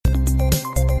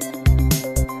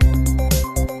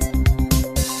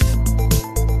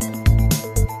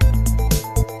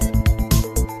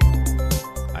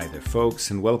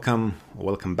folks, and welcome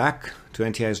back to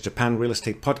NTI's Japan Real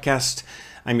Estate Podcast.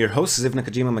 I'm your host, Ziv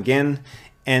Nakajima again,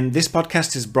 and this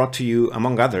podcast is brought to you,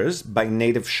 among others, by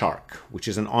Native Shark, which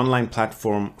is an online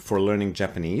platform for learning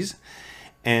Japanese.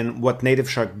 And what Native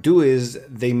Shark do is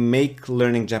they make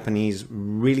learning Japanese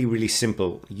really, really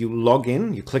simple. You log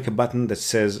in, you click a button that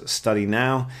says Study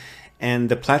Now, and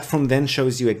the platform then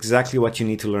shows you exactly what you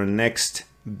need to learn next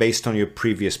based on your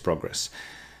previous progress.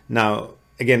 Now,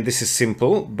 again, this is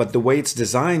simple, but the way it's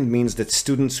designed means that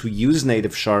students who use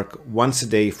Native Shark once a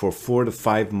day for 4 to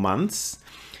 5 months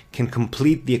can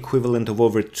complete the equivalent of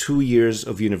over 2 years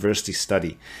of university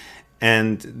study.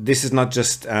 And this is not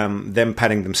just them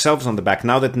patting themselves on the back.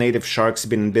 Now that Native Shark's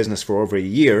been in business for over a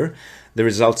year, the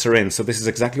results are in. So this is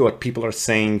exactly what people are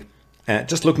saying.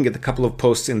 Just looking at a couple of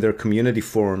posts in their community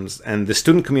forums. And the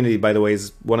student community, by the way,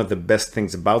 is one of the best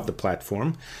things about the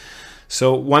platform.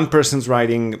 So one person's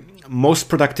writing, most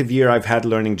productive year I've had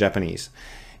learning Japanese.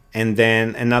 And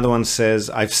then another one says,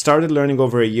 I've started learning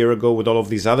over a year ago with all of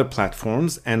these other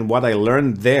platforms, and what I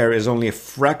learned there is only a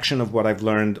fraction of what I've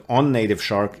learned on Native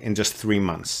Shark in just 3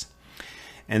 months.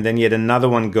 And then yet another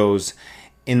one goes,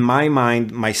 in my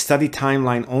mind, my study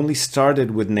timeline only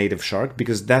started with Native Shark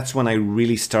because that's when I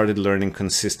really started learning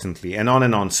consistently, and on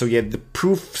and on. So yet the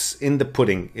proof's in the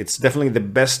pudding. It's definitely the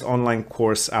best online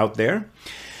course out there.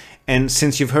 And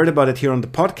since you've heard about it here on the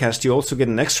podcast, you also get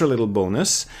an extra little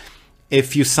bonus.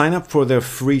 If you sign up for their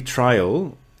free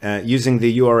trial using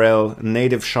the URL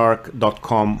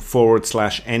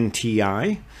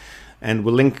nativeshark.com/NTI, and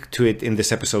we'll link to it in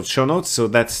this episode's show notes. So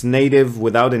that's native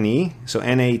without an E, so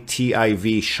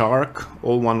NATIV shark,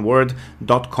 all one word,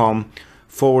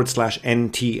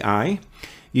 .com/NTI.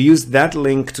 You use that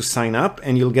link to sign up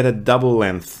and you'll get a double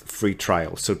length free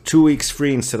trial. So 2 weeks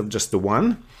free instead of just the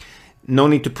one. No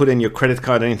need to put in your credit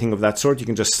card or anything of that sort. You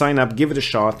can just sign up, give it a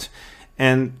shot.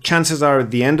 And chances are at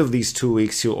the end of these 2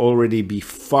 weeks, you'll already be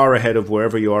far ahead of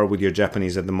wherever you are with your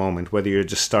Japanese at the moment, whether you're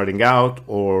just starting out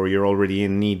or you're already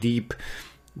in knee deep.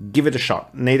 Give it a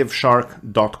shot.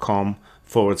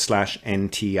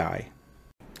 nativeshark.com/NTI.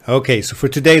 Okay, so for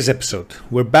today's episode,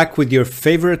 we're back with your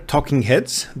favorite talking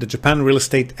heads, the Japan Real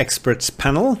Estate Experts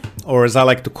Panel, or as I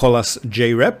like to call us,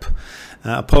 JREP.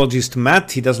 Apologies to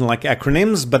Matt, he doesn't like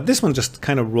acronyms, but this one just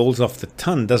kind of rolls off the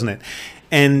tongue, doesn't it?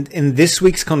 And in this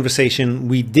week's conversation,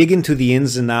 we dig into the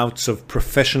ins and outs of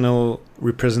professional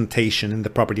representation in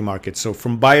the property market. So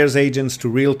from buyer's agents to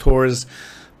realtors,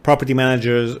 property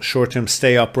managers, short-term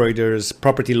stay operators,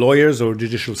 property lawyers or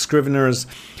judicial scriveners,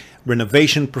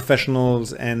 renovation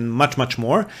professionals, and much, much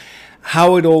more.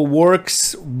 How it all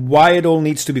works, why it all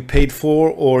needs to be paid for,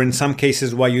 or in some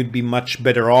cases, why you'd be much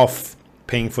better off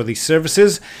paying for these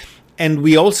services. And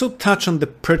we also touch on the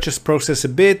purchase process a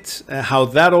bit, how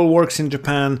that all works in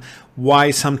Japan,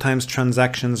 why sometimes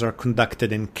transactions are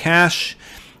conducted in cash.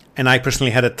 And I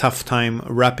personally had a tough time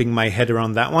wrapping my head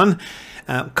around that one.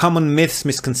 Common myths,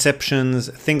 misconceptions,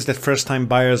 things that first-time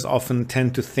buyers often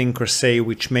tend to think or say,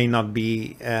 which may not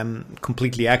be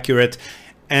completely accurate.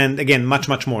 And again, much,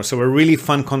 much more. So a really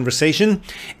fun conversation.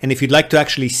 And if you'd like to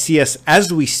actually see us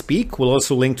as we speak, we'll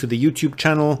also link to the YouTube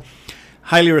channel.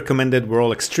 Highly recommended. We're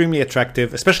all extremely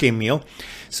attractive, especially Emil.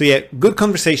 So yeah, good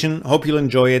conversation. Hope you'll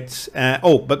enjoy it.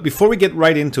 But before we get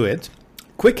right into it,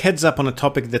 quick heads up on a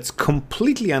topic that's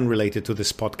completely unrelated to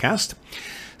this podcast.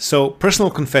 So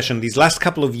personal confession, these last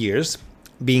couple of years,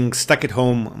 being stuck at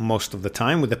home most of the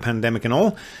time with the pandemic and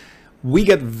all, we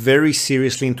got very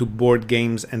seriously into board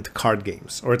games and card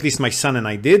games, or at least my son and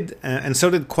I did, and so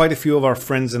did quite a few of our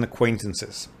friends and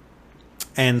acquaintances.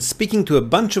 And speaking to a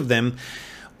bunch of them,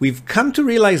 we've come to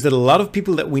realize that a lot of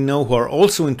people that we know who are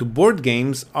also into board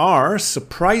games are,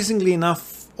 surprisingly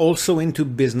enough, also into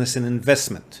business and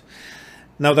investment.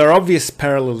 Now, there are obvious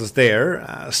parallels there,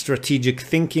 strategic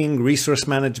thinking, resource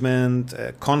management,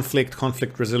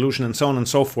 conflict resolution, and so on and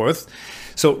so forth.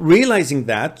 So realizing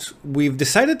that, we've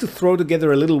decided to throw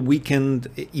together a little weekend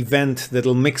event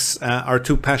that'll mix our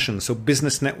two passions, so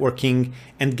business networking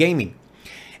and gaming.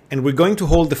 And we're going to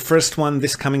hold the first one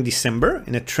this coming December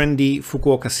in a trendy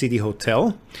Fukuoka City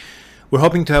hotel. We're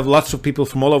hoping to have lots of people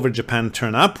from all over Japan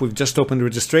turn up. We've just opened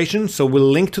registration, so we'll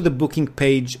link to the booking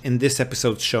page in this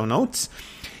episode's show notes.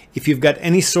 If you've got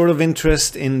any sort of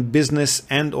interest in business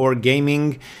and or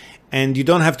gaming, and you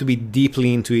don't have to be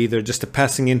deeply into either, just a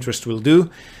passing interest will do,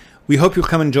 we hope you'll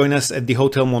come and join us at the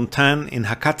Hotel Montan in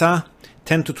Hakata,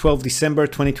 10 to 12 December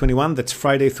 2021. That's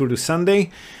Friday through to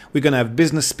Sunday. We're going to have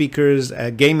business speakers,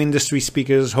 game industry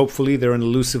speakers. Hopefully they're an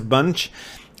elusive bunch.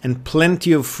 And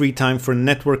plenty of free time for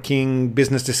networking,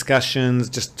 business discussions,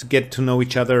 just to get to know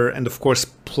each other. And of course,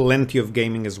 plenty of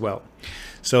gaming as well.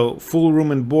 So full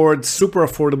room and board, super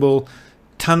affordable,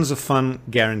 tons of fun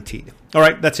guaranteed. All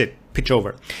right, that's it. Pitch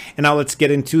over. And now let's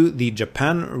get into the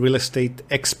Japan Real Estate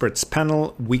Experts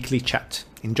Panel weekly chat.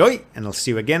 Enjoy, and I'll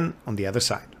see you again on the other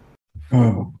side.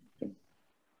 Oh.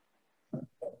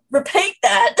 Repeat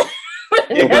that.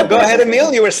 Yeah, go ahead,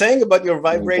 Emil. You were saying about your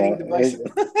vibrating device.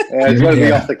 It's going to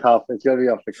be off the cuff. It's going to be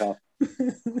off the cuff.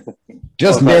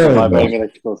 Just barely. Vibrating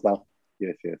electrical stuff.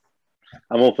 Yes.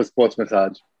 I'm all for sports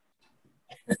massage.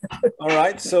 All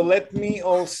right, so let me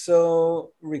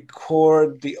also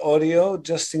record the audio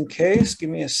just in case. Give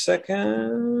me a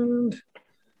second.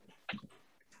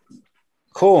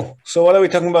 Cool. So what are we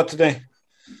talking about today?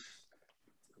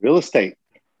 Real estate.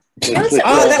 That's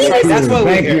right. That's what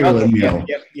we're here. Okay.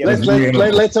 Yep.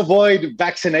 Let's avoid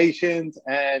vaccinations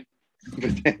and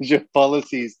potential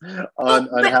policies on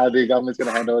how the government's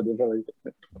going to handle it.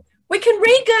 We can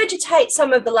regurgitate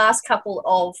some of the last couple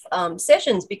of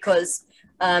sessions because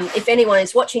if anyone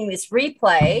is watching this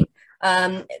replay,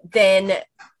 then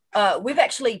we've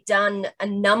actually done a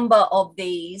number of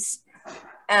these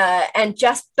and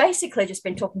just basically just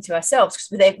been talking to ourselves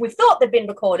because we've thought they've been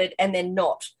recorded and they're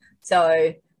not.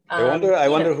 So I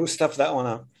wonder who stuffed that one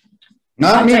up.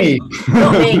 Not me.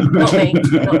 Not me.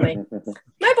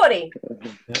 Nobody.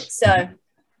 So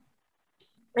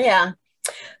yeah.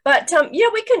 But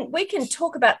we can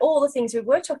talk about all the things we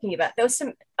were talking about.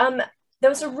 There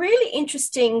was a really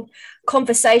interesting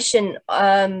conversation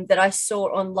that I saw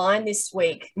online this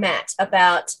week, Matt,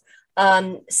 about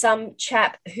some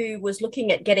chap who was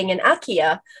looking at getting an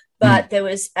Akia, but there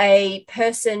was a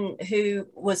person who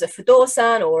was a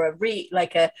Fudorsan or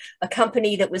a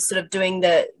company that was sort of doing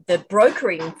the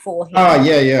brokering for him. Oh,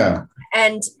 yeah.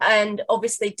 And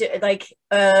obviously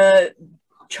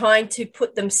trying to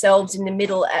put themselves in the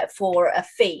middle for a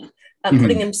fee,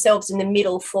 putting themselves in the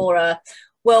middle for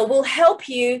we'll help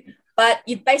you, but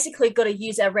you've basically got to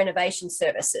use our renovation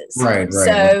services. Right.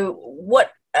 So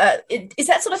what is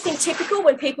that sort of thing typical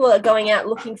when people are going out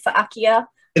looking for Akia?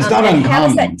 It's not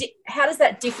uncommon. How does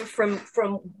that differ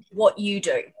from what you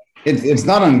do? It's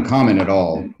not uncommon at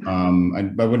all.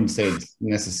 I wouldn't say it's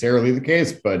necessarily the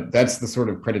case, but that's the sort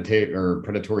of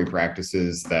predatory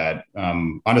practices that,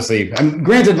 honestly,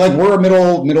 granted, like we're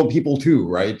middle people too,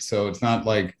 right? So it's not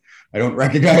like I don't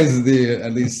recognize the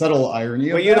at least subtle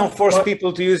irony. But you don't force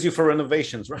people to use you for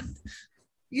renovations, right?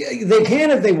 Yeah, they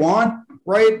can if they want,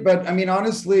 right? But I mean,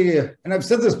 honestly, and I've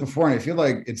said this before, and I feel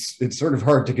like it's sort of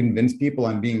hard to convince people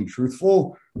I'm being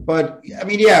truthful. But I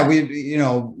mean, yeah, we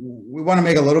want to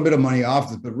make a little bit of money off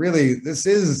this, but really, this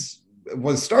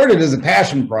was started as a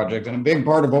passion project, and a big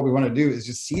part of what we want to do is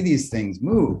just see these things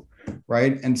move,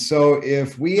 right? And so,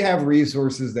 if we have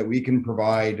resources that we can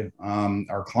provide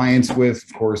our clients with,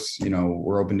 of course,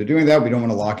 we're open to doing that. We don't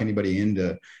want to lock anybody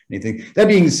into anything. That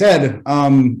being said,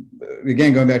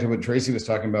 again, going back to what Tracy was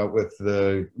talking about with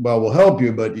we'll help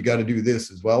you, but you got to do this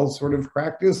as well, sort of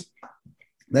practice.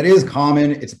 That is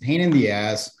common. It's a pain in the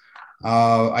ass.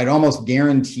 I'd almost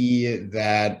guarantee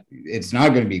that it's not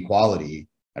going to be quality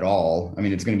at all. I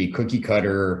mean, it's going to be cookie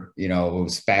cutter,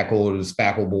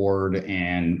 spackle board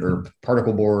or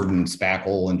particle board and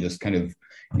spackle and just kind of,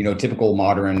 typical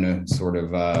modern sort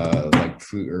of like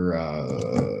food or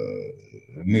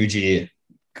Muji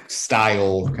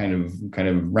style kind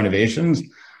of renovations.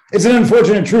 It's an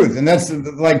unfortunate truth. And that's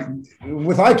like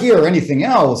with IKEA or anything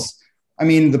else. I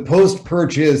mean, the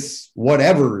post-purchase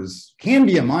whatevers can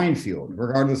be a minefield,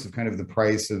 regardless of kind of the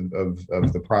price of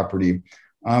the property.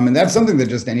 And that's something that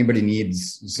just anybody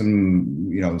needs some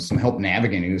help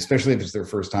navigating, especially if it's their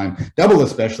first time,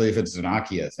 especially if it's an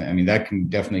Akia thing. I mean, that can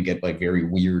definitely get like very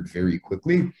weird very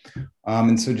quickly.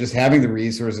 And so just having the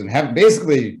resources and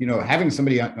having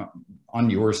somebody on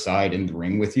your side in the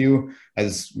ring with you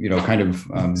as, kind of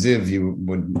Ziv, you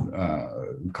would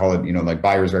call it, like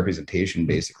buyer's representation,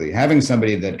 basically. Having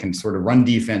somebody that can sort of run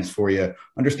defense for you,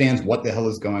 understands what the hell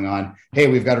is going on. Hey,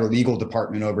 we've got our legal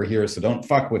department over here, so don't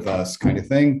fuck with us kind of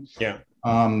thing. Yeah.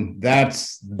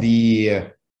 That's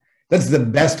the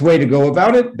best way to go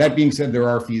about it. That being said, there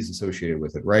are fees associated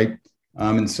with it, right?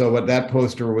 And so what that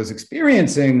poster was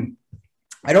experiencing,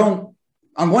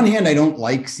 on one hand, I don't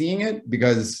like seeing it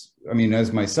because, I mean,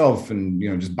 as myself and,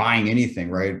 just buying anything,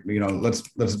 right?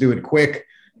 Let's do it quick,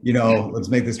 let's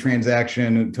make this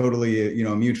transaction totally,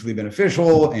 mutually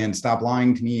beneficial and stop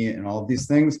lying to me and all of these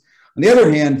things. On the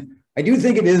other hand, I do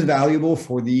think it is valuable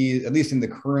for at least in the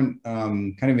current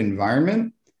kind of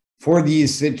environment, for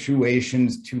these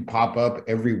situations to pop up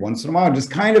every once in a while,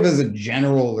 just kind of as a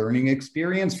general learning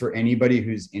experience for anybody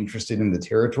who's interested in the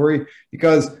territory,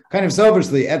 because kind of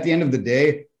selfishly, at the end of the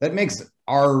day, that makes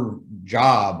our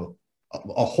job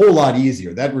a whole lot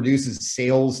easier. That reduces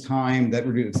sales time.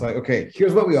 It's like, okay,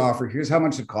 here's what we offer. Here's how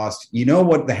much it costs. You know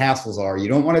what the hassles are. You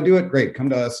don't want to do it? Great. Come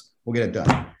to us. We'll get it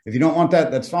done. If you don't want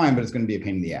that, that's fine, but it's going to be a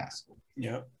pain in the ass.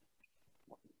 Yeah.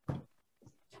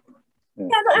 Yeah,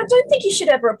 I don't think you should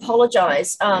ever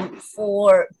apologize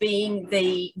for being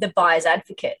the buyer's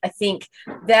advocate. I think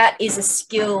that is a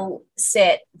skill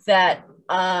set that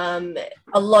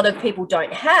a lot of people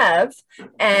don't have,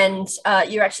 and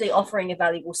you're actually offering a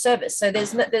valuable service. So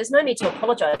there's no need to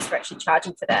apologize for actually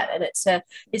charging for that, and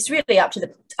it's really up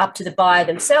to the buyer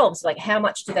themselves. Like, how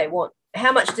much do they want?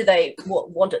 How much do they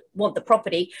want the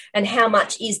property, and how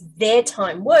much is their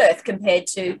time worth compared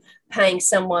to paying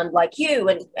someone like you?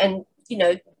 And you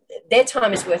know, their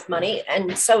time is worth money,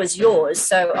 and so is yours.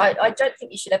 So I don't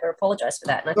think you should ever apologize for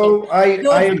that. And I think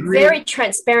you're very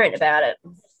transparent about it.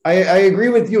 I agree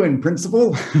with you in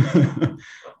principle.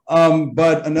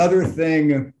 But another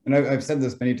thing, and I've said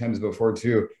this many times before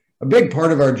too, a big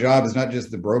part of our job is not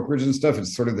just the brokerage and stuff,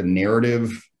 it's sort of the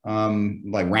narrative,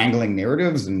 like wrangling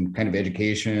narratives and kind of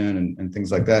education and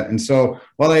things like that. And so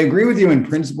while I agree with you in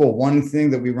principle, one thing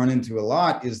that we run into a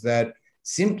lot is that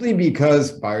simply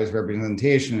because buyer's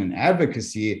representation and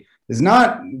advocacy is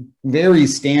not very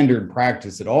standard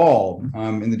practice at all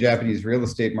in the Japanese real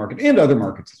estate market and other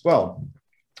markets as well.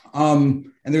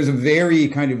 And there's a very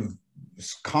kind of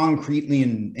concretely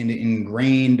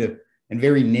ingrained and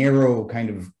very narrow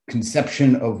kind of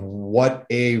conception of what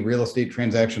a real estate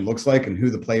transaction looks like and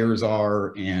who the players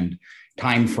are and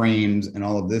time frames and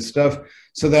all of this stuff.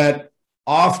 So that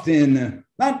often,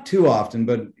 not too often,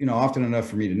 but often enough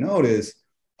for me to notice,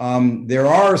 there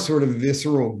are sort of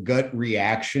visceral gut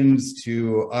reactions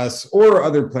to us or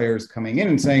other players coming in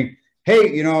and saying,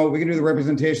 hey, we can do the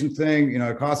representation thing,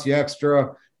 it costs you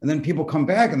extra. And then people come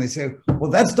back and they say, well,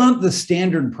 that's not the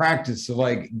standard practice. So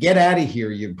like, get out of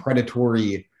here, you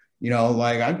predatory,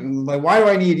 why do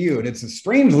I need you? And it's a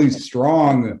strangely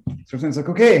strong, sometimes like,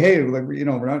 okay, hey, like,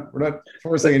 we're not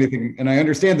forcing anything. And I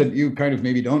understand that you kind of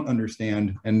maybe don't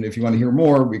understand. And if you want to hear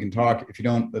more, we can talk. If you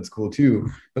don't, that's cool too.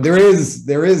 But there is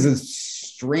a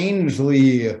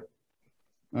strangely,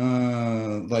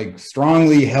 like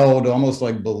strongly held, almost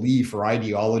like belief or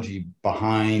ideology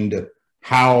behind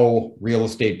how real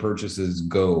estate purchases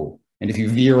go. And if you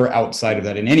veer outside of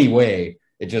that in any way,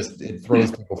 it throws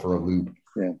people for a loop.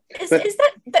 Yeah. Is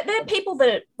that there are people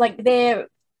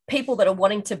that are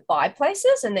wanting to buy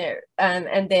places and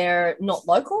they're not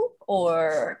local?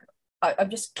 Or I'm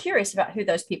just curious about who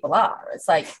those people are. It's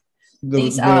like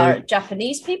these are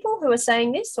Japanese people who are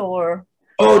saying this, or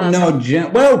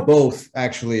well, both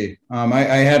actually.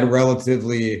 I had a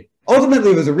relatively,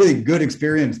 ultimately it was a really good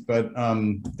experience, but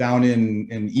down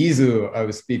in Izu, I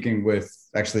was speaking with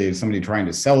actually somebody trying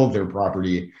to sell their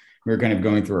property. We were kind of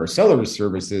going through our seller's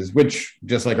services, which,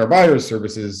 just like our buyer's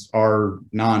services, are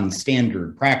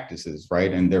non-standard practices,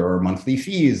 right? And there are monthly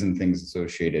fees and things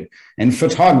associated, and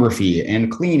photography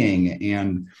and cleaning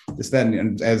and this, that,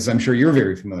 and as I'm sure you're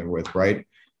very familiar with, right?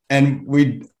 And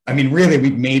we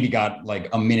maybe got like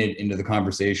a minute into the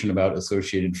conversation about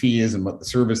associated fees and what the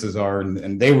services are.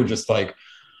 And they were just like,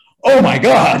 oh my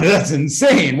God, that's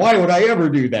insane. Why would I ever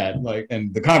do that?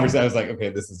 And the conversation, I was like, okay,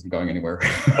 this isn't going anywhere.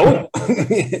 Oh,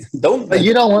 don't. But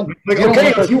you don't want,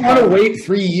 if you want to wait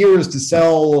 3 years to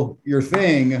sell your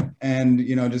thing and,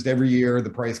 just every year the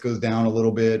price goes down a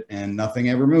little bit and nothing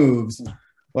ever moves,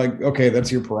 like, okay,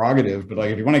 that's your prerogative. But like,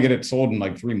 if you want to get it sold in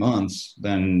like 3 months,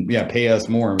 then yeah, pay us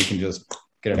more and we can just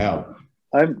get it out.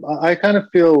 I kind of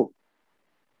feel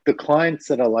the clients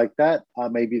that are like that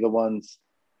are maybe the ones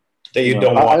that you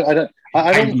don't want.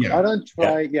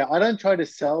 I don't try to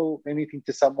sell anything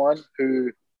to someone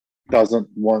who doesn't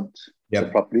want the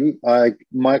property.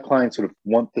 My clients sort of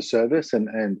want the service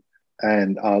and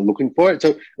are looking for it.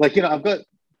 So I've got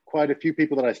quite a few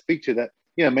people that I speak to that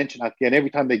mention Aki, and every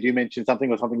time they do mention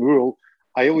something or something rural,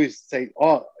 I always say,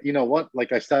 oh, you know what?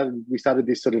 Like we started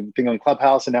this sort of thing on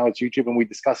Clubhouse, and now it's YouTube, and we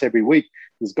discuss every week.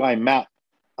 This guy Matt,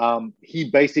 he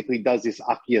basically does this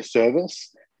Akia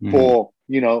service for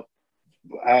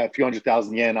a few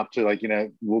 100,000 yen up to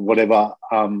whatever,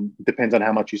 depends on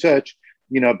how much you search,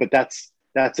 but that's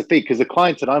a fee, because the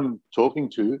clients that I'm talking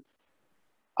to,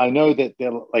 I know that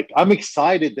they're like, I'm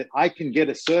excited that I can get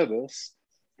a service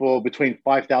for between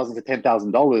 $5,000 to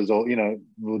 $10,000,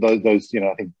 or those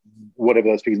I think whatever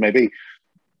those fees may be,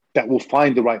 that will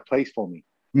find the right place for me.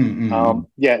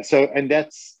 So, and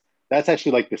that's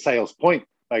actually like the sales point,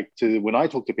 to when I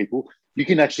talk to people, you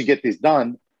can actually get this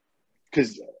done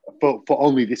because for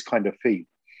only this kind of fee,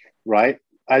 right?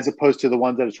 As opposed to the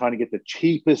ones that are trying to get the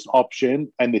cheapest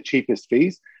option and the cheapest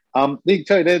fees. They're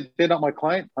not my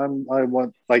client. They're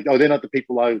not the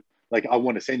people like I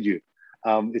want to send you.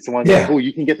 It's the one that, oh,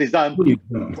 you can get this done.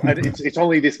 It's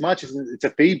only this much. It's a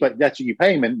fee, but that's what you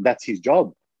pay him, and that's his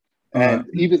job. And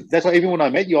that's why even when I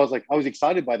met you, I was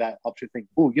excited by that option. Think,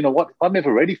 oh, you know what? If I'm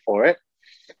ever ready for it,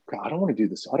 I don't want to do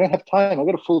this. I don't have time. I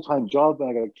got a full-time job, and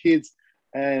I got kids,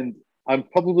 and I'm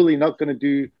probably not going to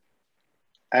do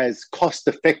as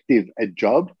cost-effective a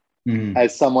job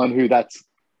as someone who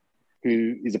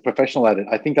is a professional at it.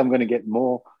 I think I'm going to get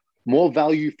more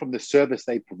value from the service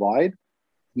they provide,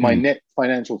 my net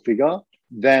financial figure,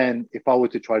 than if I were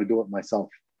to try to do it myself.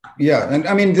 Yeah, and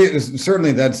I mean,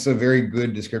 certainly that's a very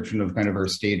good description of kind of our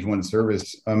stage one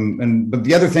service. But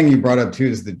the other thing you brought up too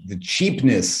is the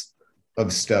cheapness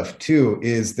of stuff too.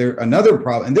 Is there another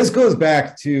problem? And this goes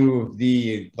back to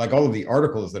all of the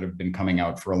articles that have been coming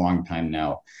out for a long time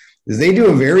now. Is they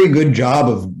do a very good job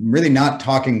of really not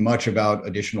talking much about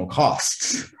additional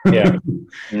costs. Yeah,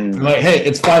 like, hey,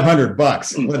 it's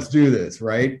 $500. Let's do this,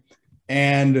 right?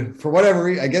 And for whatever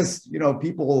reason, I guess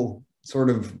people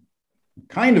sort of.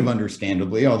 Kind of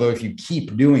understandably, although if you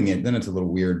keep doing it, then it's a little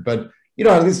weird. But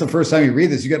at least the first time you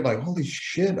read this, you get like, holy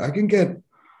shit, I can get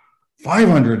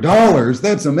 $500.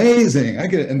 That's amazing.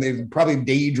 And they probably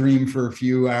daydream for a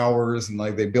few hours and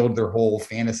like they build their whole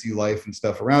fantasy life and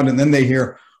stuff around. And then they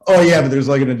hear, oh yeah, but there's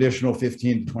like an additional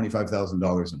 $15,000 to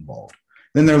 $25,000 involved.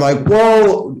 Then they're like,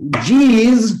 well,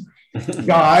 geez,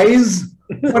 guys.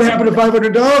 What happened to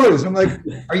 $500? I'm like,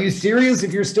 are you serious?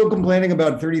 If you're still complaining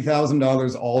about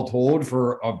 $30,000 all told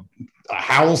for a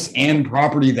house and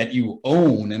property that you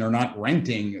own and are not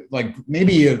renting, like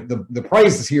maybe the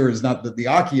price here is not the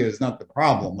Akia is not the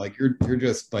problem. Like you're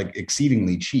just like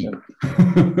exceedingly cheap.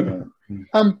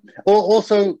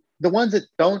 Also the ones that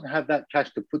don't have that cash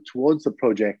to put towards the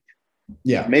project,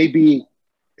 maybe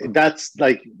that's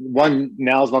like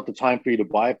now's not the time for you to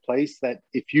buy a place. That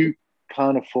if you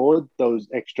can't afford those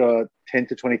extra $10,000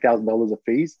 to $20,000 of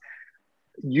fees,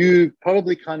 you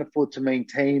probably can't afford to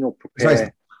maintain or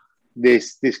prepare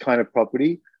this kind of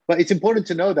property. But it's important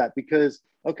to know that because,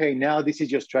 okay, now this is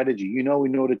your strategy. In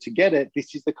order to get it,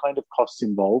 this is the kind of costs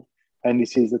involved and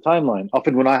this is the timeline.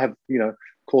 Often when I have,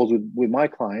 calls with my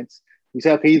clients, we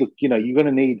say, okay, look, you're going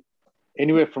to need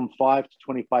anywhere from 5 to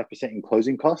 25% in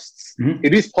closing costs.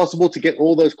 It is possible to get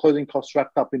all those closing costs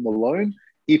wrapped up in the loan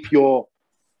if you're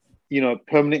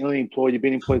permanently employed, you've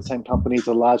been employed at the same company, it's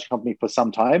a large company for some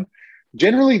time.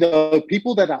 Generally, though,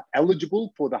 people that are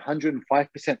eligible for the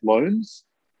 105% loans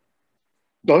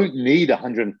don't need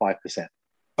 105%.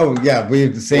 Oh, yeah, we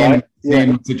have the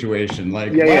same situation.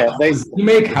 Like, you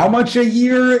make how much a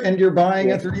year and you're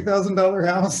buying a $30,000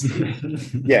 house?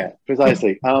 Yeah,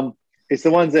 precisely. It's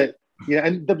the ones that,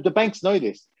 and the banks know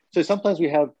this. So sometimes we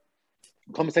have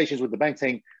conversations with the bank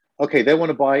saying, okay, they want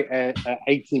to buy a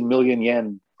 18 million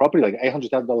yen property, like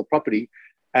 $800,000 property,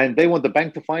 and they want the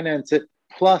bank to finance it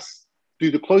plus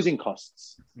do the closing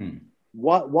costs.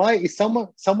 Why is someone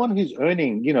who's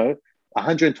earning,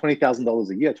 $120,000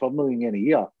 a year, 12 million yen a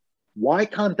year, why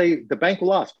can't they? The bank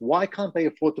will ask, why can't they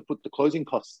afford to put the closing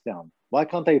costs down? Why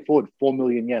can't they afford 4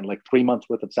 million yen, like 3 months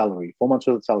worth of salary, 4 months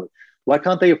worth of salary? Why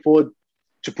can't they afford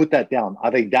to put that down?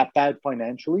 Are they that bad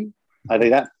financially? Are they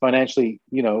that financially,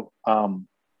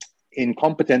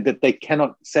 incompetent that they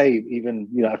cannot save even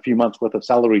a few months worth of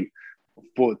salary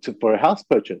for a house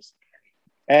purchase?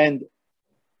 And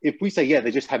if we say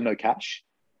they just have no cash,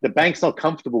 the bank's not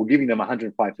comfortable giving them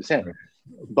 105%.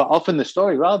 But often the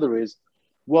story rather is,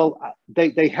 well,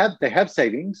 they have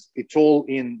savings. It's all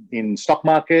in stock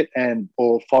market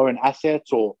or foreign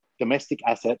assets or domestic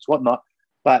assets, whatnot.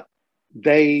 But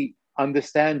they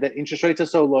understand that interest rates are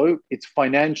so low, it's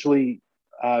financially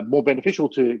more beneficial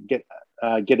to get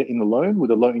it in the loan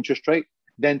with a low interest rate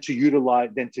than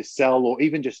to sell or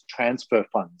even just transfer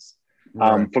funds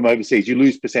from overseas. You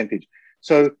lose percentage.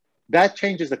 So that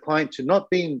changes the client to not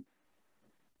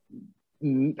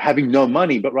having no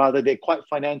money, but rather they're quite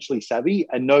financially savvy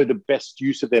and know the best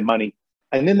use of their money.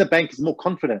 And then the bank is more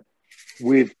confident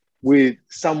with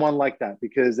someone like that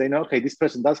because they know, okay, this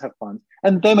person does have funds.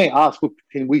 And they may ask, well,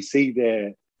 can we see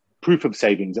their proof of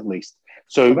savings at least?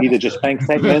 So either just bank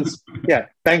statements,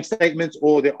 bank statements,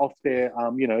 or they're off their,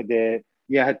 I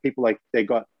had people like they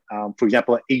got, for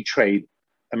example, an E-Trade,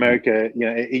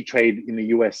 E-Trade in the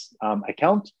US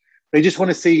account. They just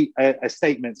want to see a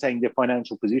statement saying their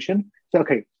financial position. So,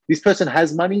 okay, this person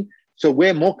has money, so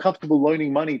we're more comfortable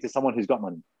loaning money to someone who's got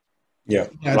money. Yeah.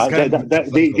 Right?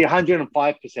 The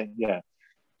 105%,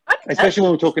 especially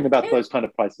when we're talking about those kind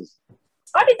of prices.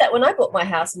 I did that when I bought my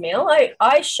house, Emil.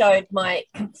 I showed my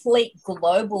complete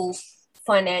global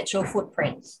financial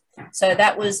footprint. So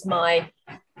that was my,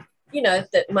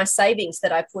 my savings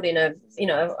that I put in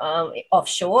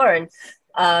offshore, and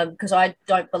because I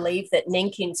don't believe that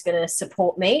Nenkin's going to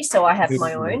support me. So I have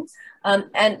my own.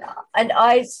 And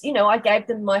I, you know, I gave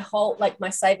them my whole, like my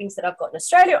savings that I've got in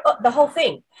Australia, the whole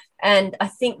thing. And I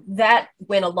think that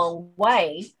went a long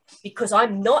way because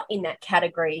I'm not in that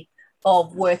category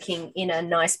of working in a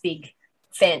nice big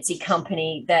fancy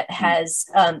company that has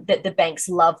that the banks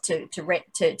love to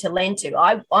lend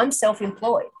to. I'm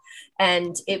self-employed,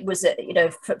 and it was you know,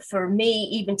 for me,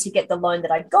 even to get the loan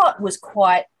that I got was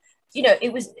quite, you know,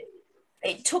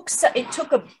 it took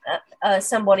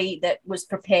somebody that was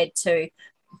prepared to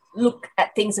look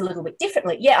at things a little bit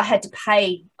differently. Yeah, I had to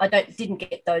pay. Didn't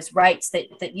get those rates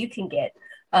that you can get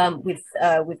with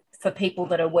for people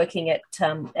that are working at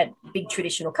big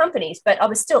traditional companies, but I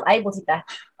was still able to get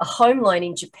a home loan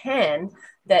in Japan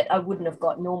that I wouldn't have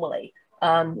got normally.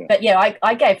 But yeah,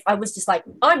 I was just like,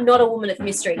 I'm not a woman of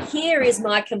mystery. Here is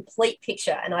my complete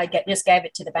picture, and just gave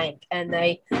it to the bank, and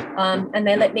they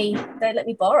let me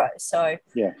borrow. So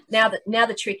yeah, now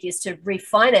the trick is to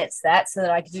refinance that so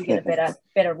that I do get a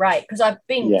better rate, because I've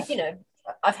been you know,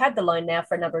 I've had the loan now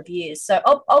for a number of years. So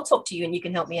I'll talk to you and you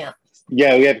can help me out.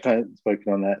 Yeah, we have kind of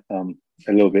spoken on that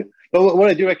a little bit. But what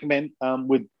I do recommend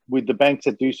with the banks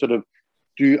that do sort of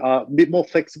do a bit more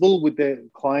flexible with the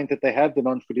client that they have, the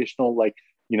non-traditional, like,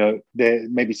 you know, they're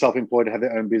maybe self-employed, have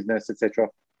their own business, etc.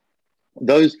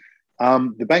 Those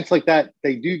the banks like that,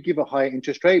 they do give a higher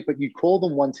interest rate, but you call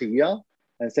them once a year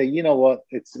and say, you know what,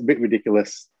 it's a bit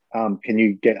ridiculous. Can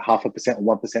you get 0.5%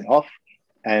 or 1% off?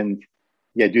 And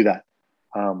yeah, do that.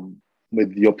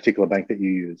 With your particular bank that you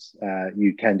use,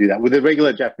 you can do that. With the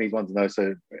regular Japanese ones, no,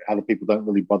 so other people don't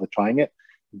really bother trying it.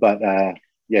 But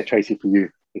yeah, Tracy, for you,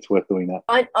 it's worth doing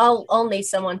that. I'll need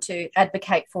someone to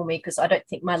advocate for me, because I don't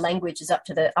think my language is up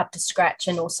to scratch,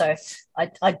 and also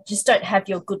I just don't have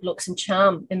your good looks and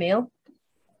charm, Emil.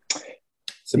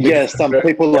 Yes, some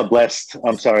people are blessed.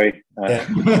 I'm sorry.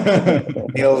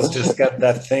 Emil's just got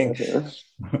that thing.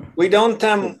 We don't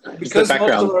because most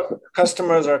of our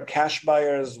customers are cash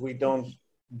buyers. We don't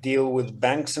deal with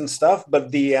banks and stuff.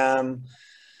 But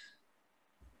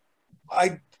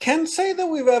I can't say that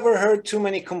we've ever heard too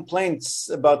many complaints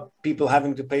about people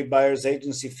having to pay buyer's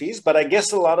agency fees. But I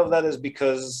guess a lot of that is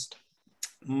because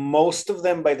most of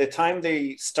them, by the time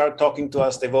they start talking to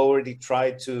us, they've already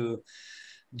tried to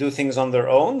do things on their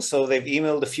own. So they've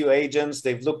emailed a few agents,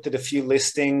 they've looked at a few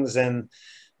listings, and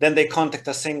then they contact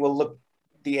us saying, well, look,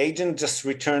 the agent just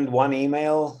returned one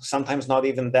email, sometimes not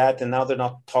even that, and now they're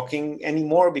not talking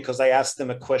anymore because I asked them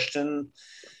a question,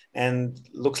 and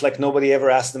looks like nobody ever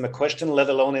asked them a question, let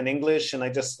alone in English. And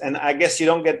I guess you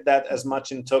don't get that as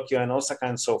much in Tokyo and Osaka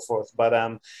and so forth.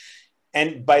 But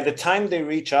and by the time they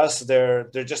reach us, they're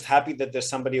just happy that there's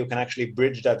somebody who can actually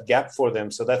bridge that gap for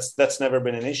them. So that's never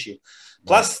been an issue.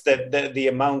 Plus the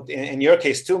amount in your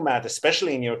case too, Matt,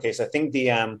 especially in your case, I think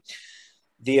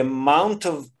the amount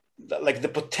of, like, the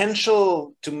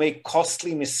potential to make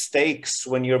costly mistakes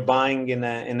when you're buying in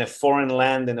a foreign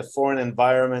land, in a foreign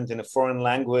environment, in a foreign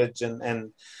language,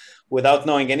 and without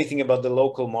knowing anything about the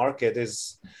local market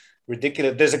is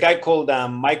ridiculous. There's a guy called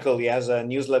Michael. He has a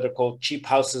newsletter called Cheap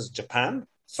Houses Japan.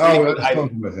 I've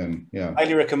spoken with him. Yeah,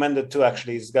 highly recommended too.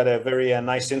 Actually, he's got a very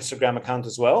nice Instagram account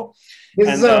as well.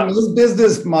 His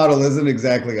business model isn't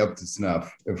exactly up to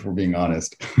snuff, if we're being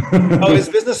honest. Oh, his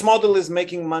business model is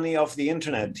making money off the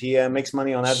internet. He makes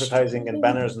money on advertising and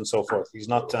banners and so forth. He's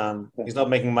not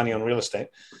making money on real estate.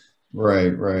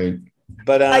 Right.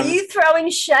 But are you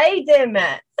throwing shade there,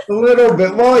 Matt? A little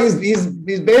bit. Well, he's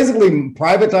basically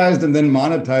privatized and then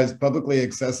monetized publicly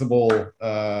accessible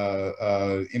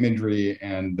imagery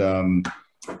and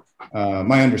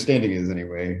my understanding is,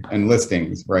 anyway, and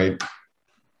listings, right?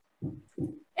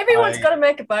 Everyone's got to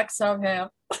make a buck somehow.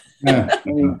 Yeah.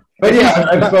 But yeah,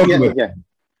 I've spoken with him.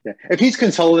 Yeah. If he's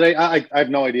consolidating, I have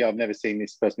no idea. I've never seen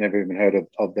this person, never even heard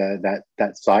of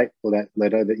that site or that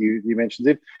letter that you mentioned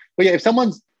it. But yeah, if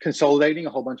someone's consolidating a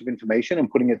whole bunch of information and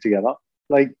putting it together,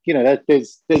 like, you know, that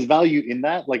there's value in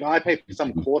that. Like, I pay for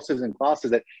some courses and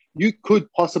classes that you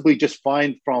could possibly just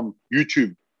find from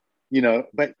YouTube, you know,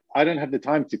 but I don't have the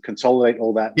time to consolidate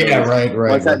all that. Yeah, right.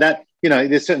 Like that, you know,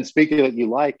 there's certain speaker that you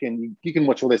like and you can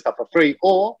watch all their stuff for free,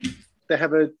 or they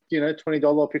have a, you know, $20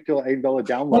 or $50 or $80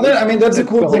 download. Well, that's a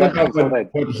cool thing about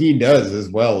what he does as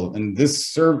well. And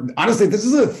honestly, this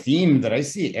is a theme that I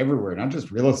see everywhere, not just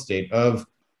real estate, of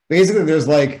basically there's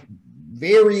like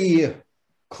very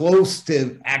close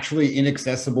to actually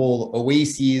inaccessible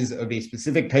oases of a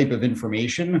specific type of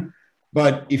information.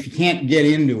 But if you can't get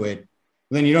into it,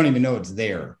 then you don't even know it's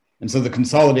there. And so the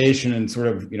consolidation and sort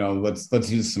of, let's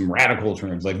use some radical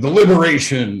terms like the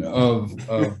liberation of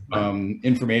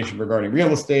information regarding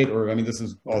real estate, or I mean, this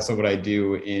is also what I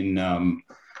do in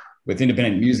with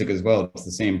independent music as well. It's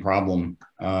the same problem.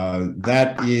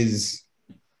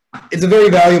 It's a very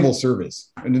valuable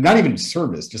service, and not even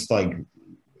service, just like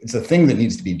it's a thing that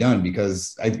needs to be done,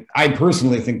 because I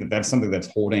personally think that that's something that's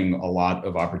holding a lot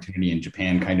of opportunity in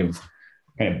Japan kind of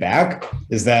back,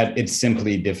 is that it's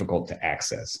simply difficult to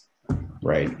access,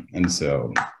 right? And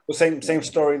so same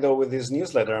story though with his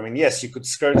newsletter. I mean, yes, you could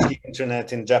skirt the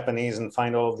internet in Japanese and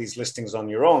find all of these listings on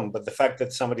your own, but the fact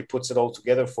that somebody puts it all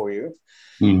together for you.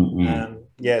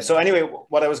 So anyway,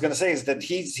 what I was going to say is that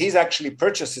he's actually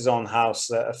purchased his own house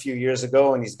a few years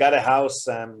ago, and he's got a house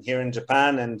here in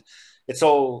Japan, and it's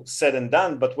all said and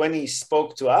done. But when he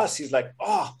spoke to us, he's like,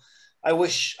 oh, I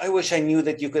wish I knew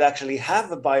that you could actually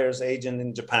have a buyer's agent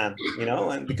in Japan,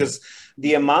 and because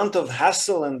the amount of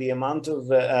hassle and the amount of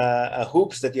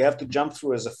hoops that you have to jump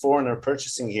through as a foreigner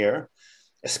purchasing here,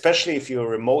 especially if you're a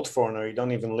remote foreigner, you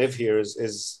don't even live here,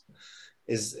 is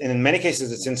and in many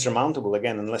cases it's insurmountable,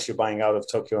 again, unless you're buying out of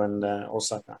Tokyo and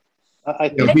Osaka.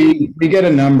 We get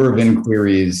a number of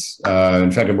inquiries.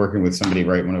 In fact, I'm working with somebody,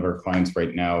 one of our clients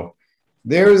right now.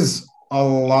 There's a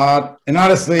lot, and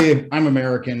honestly, I'm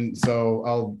American, so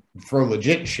I'll throw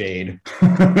legit shade.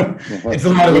 It's a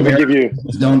lot of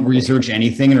Americans don't research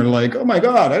anything and are like, oh my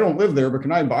God, I don't live there, but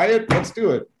can I buy it? Let's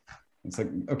do it. It's like,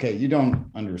 okay, you don't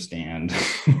understand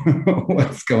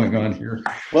what's going on here.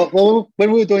 Well,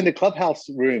 when we were doing the clubhouse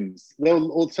rooms, there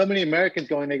were so many Americans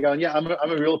going, yeah,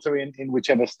 I'm a realtor in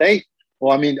whichever state,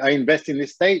 or I invest in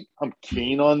this state. I'm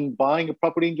keen on buying a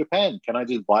property in Japan. Can I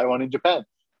just buy one in Japan?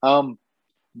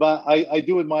 But I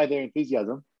do admire their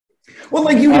enthusiasm.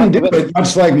 Well, you can do it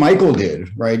much like Michael did,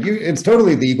 right? It's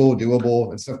totally legal,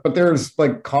 doable, and stuff. But there's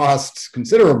costs,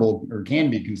 considerable, or can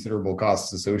be considerable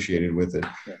costs associated with it,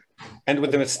 and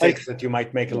with the mistakes that you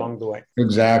might make along the way.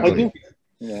 Exactly.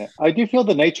 I do feel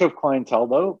the nature of clientele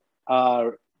though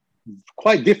are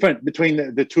quite different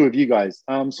between the two of you guys.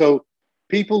 So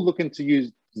people looking to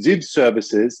use Ziv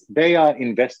services, they are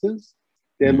investors.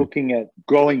 They're looking at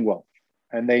growing wealth.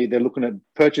 And they're looking at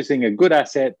purchasing a good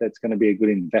asset that's going to be a good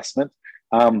investment.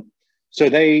 So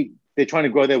they're trying to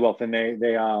grow their wealth, and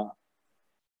they're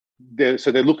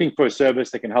looking for a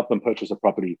service that can help them purchase a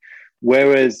property.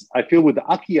 Whereas I feel with the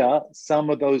Akia, some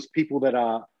of those people that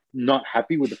are not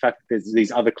happy with the fact that there's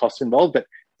these other costs involved, that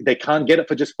they can't get it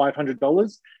for just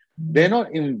 $500, they're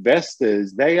not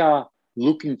investors. They are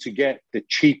looking to get the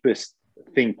cheapest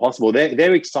thing possible.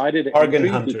 They're excited. Bargain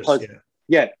hunters,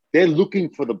 they're looking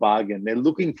for the bargain. They're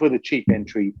looking for the cheap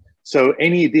entry. So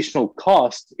any additional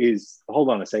cost is, hold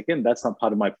on a second, that's not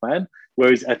part of my plan.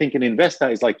 Whereas I think an investor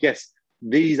is like, yes,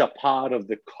 these are part of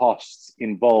the costs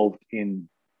involved in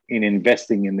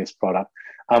investing in this product.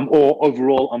 Or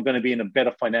overall, I'm going to be in a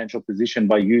better financial position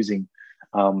by using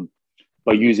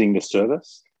the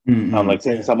service. Like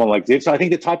saying someone like Ziv. So I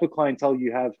think the type of clientele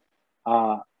you have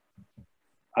are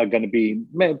going to be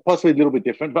possibly a little bit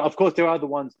different. But of course, there are the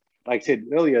ones, like I said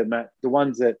earlier, Matt,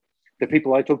 the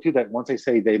people I talk to that once they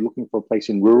say they're looking for a place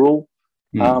in rural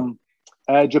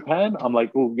Japan, I'm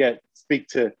like, oh yeah, speak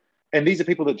to, and these are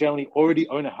people that generally already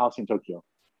own a house in Tokyo,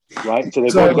 right? So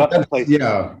they've already got a place.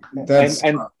 Yeah, that's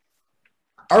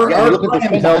our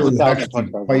clientele is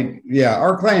actually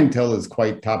our clientele is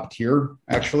quite top tier,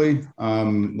 actually.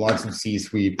 Lots of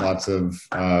C-suite, lots of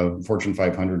Fortune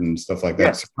 500 and stuff like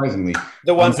that. Surprisingly,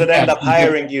 the ones that end up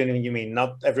hiring you mean,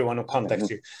 not everyone who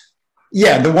contacts you.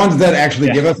 Yeah, the ones that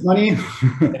actually give us money,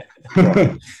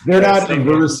 they're not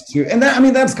averse to, and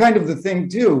that's kind of the thing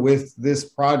too with this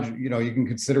project. You can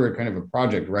consider it kind of a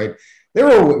project, right?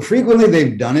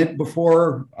 They've done it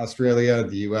before, Australia,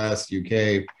 the US,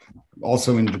 UK,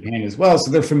 also in Japan as well. So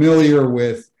they're familiar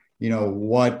with,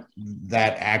 what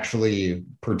that actually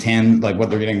what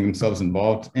they're getting themselves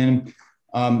involved in.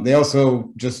 They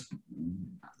also just,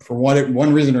 for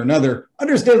one reason or another,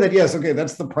 understand that, yes, okay,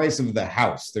 that's the price of the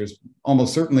house. There's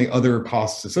almost certainly other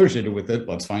costs associated with it.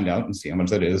 Let's find out and see how much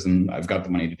that is. And I've got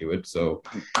the money to do it. So,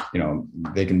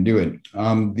 they can do it.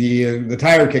 The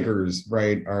tire kickers,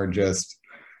 right, are just,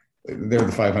 they're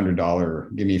the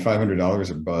 $500, give me $500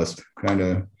 or bust kind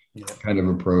of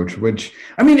approach, which,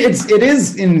 it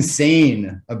is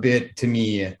insane a bit to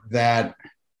me that,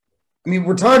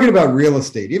 we're talking about real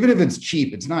estate. Even if it's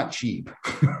cheap, it's not cheap.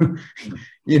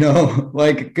 Did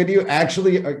you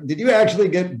actually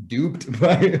get duped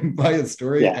by a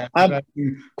story? Yeah,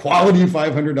 quality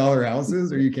 $500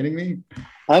 houses? Are you kidding me?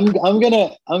 I'm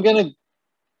gonna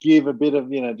give a bit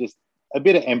of, just a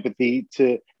bit of empathy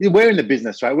to. We're in the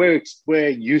business, right? We're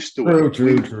used to it.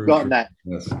 We've gotten that.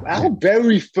 Yes. Our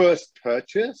very first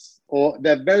purchase or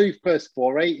the very first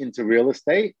foray into real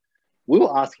estate, we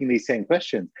were asking these same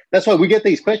questions. That's why we get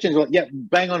these questions. Like, yeah,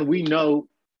 bang on. We know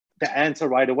the answer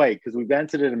right away because we've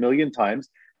answered it a million times.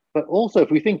 But also, if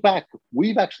we think back,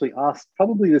 we've actually asked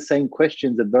probably the same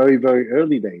questions at very, very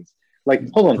early days.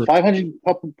 Like, hold on,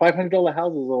 $500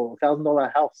 houses or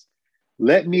 $1,000 house.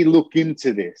 Let me look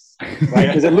into this, right?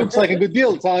 Because it looks like a good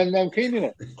deal. So I'm keen in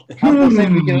it. I'm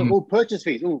saying we can all purchase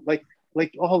fees.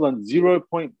 Hold on,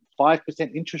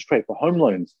 0.5% interest rate for home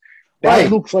loans.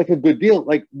 That looks like a good deal.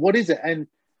 Like, what is it? And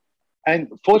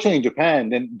fortunately in Japan,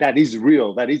 then that is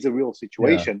real. That is a real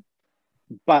situation. Yeah.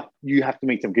 But you have to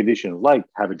meet some conditions, like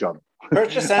have a job.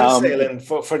 Purchase and sale, and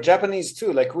for Japanese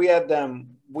too. Like we had,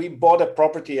 we bought a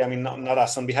property. I mean, not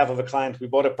us, on behalf of a client. We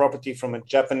bought a property from a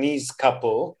Japanese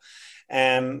couple,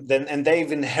 and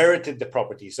they've inherited the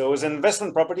property. So it was an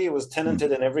investment property. It was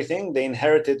tenanted and everything. They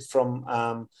inherited from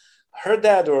her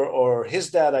dad or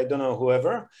his dad. I don't know,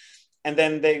 whoever. And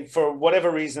then they, for whatever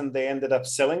reason, they ended up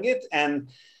selling it, and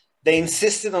they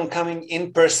insisted on coming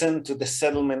in person to the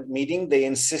settlement meeting. They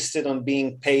insisted on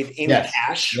being paid in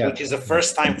cash, which is the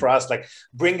first time for us. Like,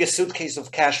 bring a suitcase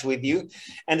of cash with you.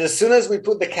 And as soon as we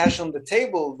put the cash on the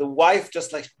table, the wife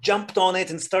just like jumped on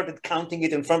it and started counting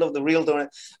it in front of the realtor.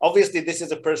 Obviously, this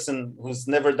is a person who's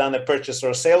never done a purchase or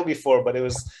a sale before, but it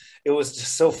was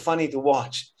just so funny to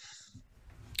watch.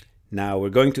 Now, we're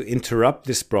going to interrupt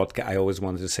this broadcast. I always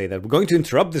wanted to say that. We're going to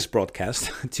interrupt this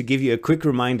broadcast to give you a quick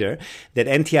reminder that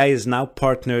NTI is now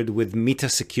partnered with Mita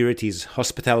Securities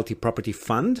Hospitality Property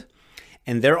Fund,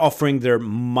 and they're offering their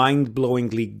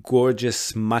mind-blowingly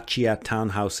gorgeous Machiya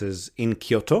townhouses in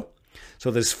Kyoto. So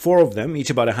there's 4 of them, each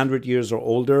about 100 years or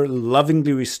older,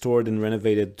 lovingly restored and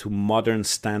renovated to modern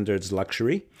standards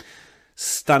luxury.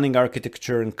 Stunning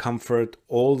architecture and comfort,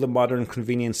 all the modern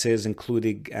conveniences,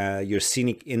 including your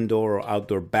scenic indoor or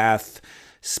outdoor bath,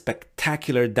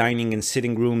 spectacular dining and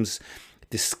sitting rooms,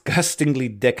 disgustingly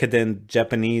decadent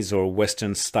Japanese or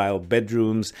Western style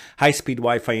bedrooms, high-speed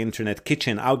Wi-Fi internet,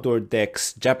 kitchen, outdoor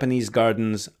decks, Japanese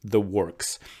gardens, the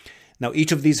works. Now,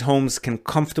 each of these homes can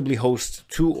comfortably host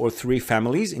 2 or 3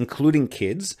 families, including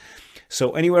kids.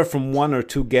 So anywhere from 1 or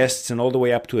 2 guests and all the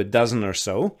way up to a dozen or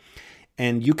so.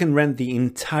 And you can rent the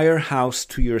entire house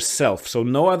to yourself. So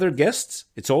no other guests.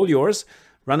 It's all yours.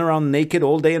 Run around naked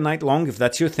all day and night long if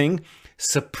that's your thing.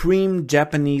 Supreme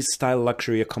Japanese style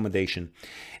luxury accommodation.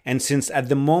 And since at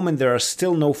the moment there are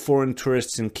still no foreign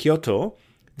tourists in Kyoto,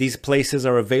 these places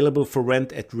are available for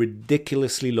rent at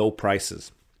ridiculously low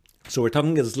prices. So we're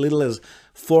talking as little as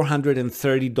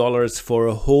 $430 for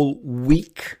a whole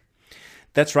week.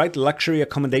 That's right, luxury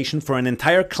accommodation for an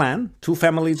entire clan, 2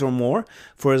 families or more,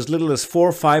 for as little as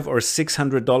 $400, $500, or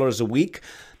 $600 a week.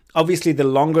 Obviously, the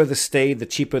longer the stay, the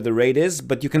cheaper the rate is,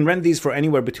 but you can rent these for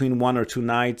anywhere between 1 or 2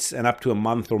 nights and up to a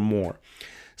month or more.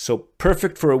 So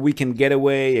perfect for a weekend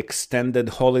getaway, extended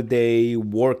holiday,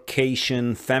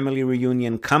 workcation, family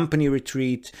reunion, company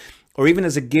retreat, or even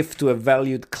as a gift to a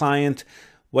valued client,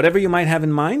 whatever you might have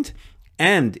in mind.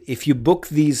 And if you book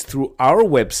these through our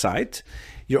website,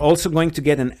 you're also going to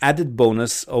get an added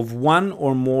bonus of 1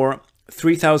 or more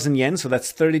 3,000 yen, so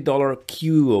that's $30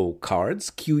 QUO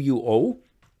cards, QUO.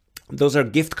 Those are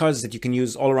gift cards that you can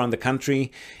use all around the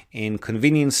country in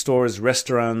convenience stores,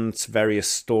 restaurants, various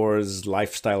stores,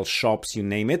 lifestyle shops, you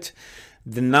name it.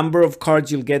 The number of cards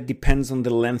you'll get depends on the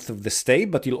length of the stay,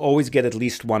 but you'll always get at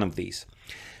least 1 of these.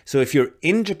 So if you're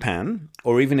in Japan,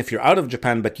 or even if you're out of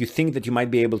Japan, but you think that you might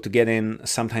be able to get in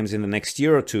sometimes in the next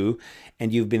year or 2,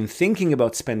 and you've been thinking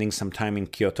about spending some time in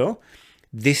Kyoto,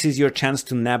 this is your chance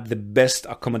to nab the best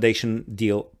accommodation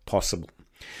deal possible.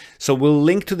 So we'll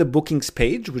link to the bookings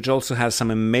page, which also has some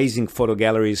amazing photo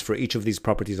galleries for each of these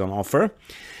properties on offer.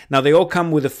 Now, they all come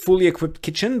with a fully equipped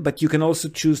kitchen, but you can also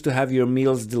choose to have your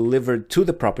meals delivered to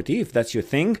the property if that's your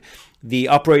thing. The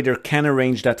operator can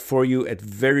arrange that for you at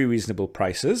very reasonable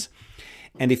prices.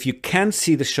 And if you can't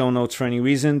see the show notes for any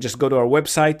reason, just go to our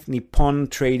website,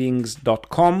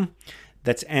 nippontradings.com.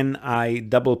 That's NIPPON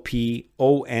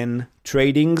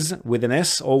Tradings with an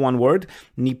S, all one word,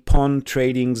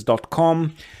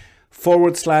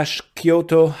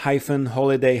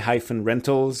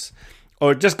 nippontradings.com/Kyoto-holiday-rentals.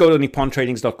 Or just go to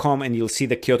nippontradings.com and you'll see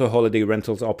the Kyoto Holiday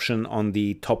Rentals option on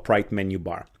the top right menu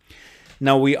bar.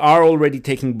 Now, we are already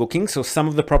taking bookings, so some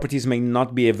of the properties may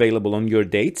not be available on your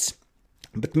dates,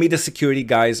 but Mita Security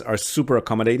guys are super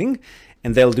accommodating,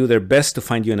 and they'll do their best to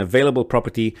find you an available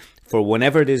property for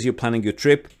whenever it is you're planning your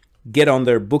trip. Get on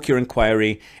there, book your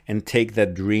inquiry, and take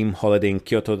that dream holiday in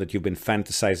Kyoto that you've been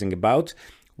fantasizing about.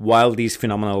 while these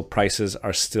phenomenal prices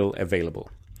are still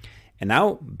available. And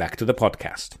now back to the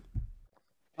podcast.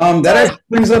 That actually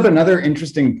brings up another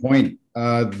interesting point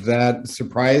that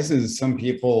surprises some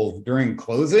people during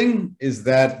closing, is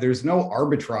that there's no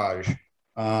arbitrage,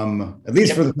 at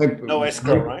least for the type. No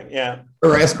escrow, right? Yeah.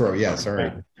 Or escrow, yeah,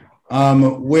 sorry.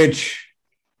 Which,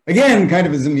 again, kind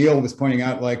of as Emil was pointing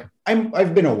out, like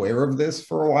I've been aware of this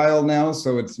for a while now,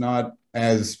 so it's not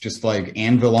as just like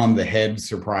anvil on the head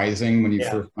surprising when you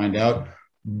first find out.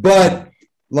 But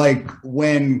like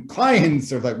when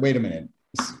clients are like, wait a minute,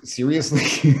 seriously?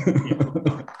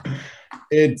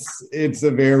 It's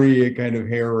a very kind of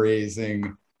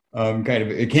hair-raising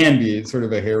it can be sort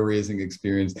of a hair-raising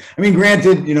experience. I mean,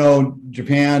 granted,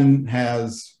 Japan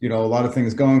has, a lot of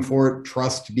things going for it,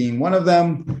 trust being one of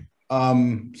them.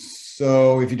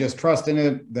 So if you just trust in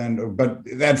it, then, but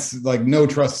that's like, no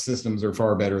trust systems are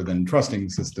far better than trusting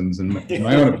systems in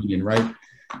my own opinion, right?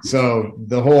 So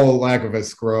the whole lack of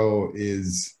escrow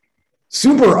is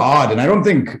super odd. And I don't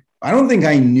think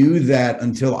I knew that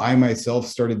until I myself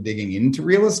started digging into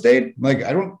real estate. Like,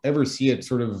 I don't ever see it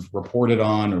sort of reported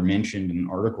on or mentioned in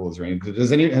articles or anything.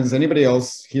 Has anybody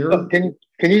else here? Can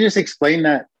you just explain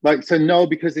that? Like, so no,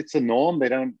 because it's a norm, they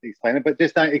don't explain it, but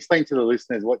just explain to the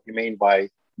listeners what you mean by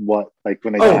what, like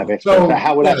when they don't have escrow,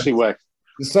 how it actually works.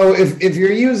 So if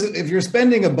you're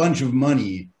spending a bunch of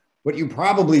money, what you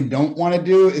probably don't want to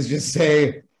do is just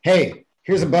say, hey,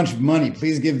 here's a bunch of money.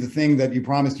 Please give the thing that you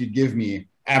promised you'd give me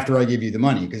after I give you the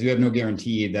money, because you have no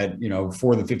guarantee that,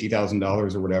 for the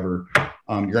 $50,000 or whatever,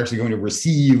 you're actually going to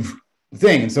receive the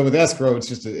thing. And so with escrow, it's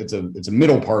just it's a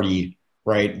middle party,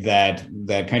 right? That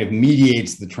kind of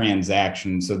mediates the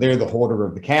transaction. So they're the holder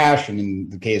of the cash, and in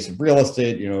the case of real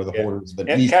estate, the holders that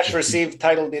cash received,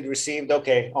 title deed received.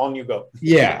 Okay, on you go.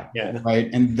 Yeah, right.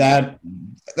 And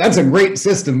that's a great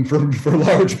system for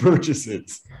large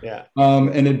purchases. Yeah.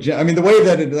 And the way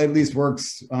that it at least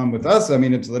works with us,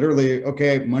 it's literally,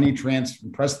 okay, money transfer,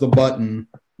 press the button,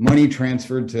 money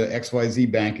transferred to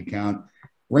XYZ bank account,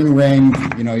 ring, ring,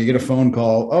 you get a phone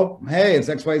call. Oh, hey, it's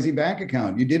XYZ bank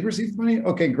account. You did receive the money?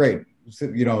 Okay, great.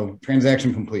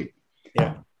 Transaction complete.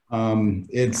 Yeah.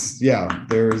 There's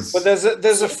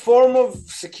a form of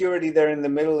security there in the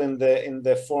middle in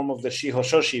the form of the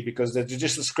shihoshoshi, because the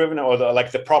judicial scrivener, or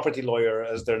the property lawyer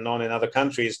as they're known in other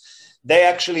countries, they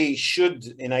actually should,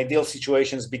 in ideal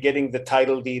situations, be getting the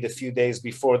title deed a few days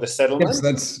before the settlement.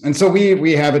 Yes, and so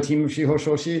we have a team of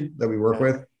shihoshoshi that we work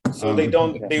with. So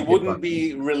they wouldn't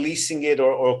be releasing it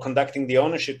or conducting the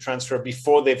ownership transfer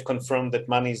before they've confirmed that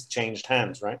money's changed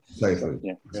hands, right? Exactly.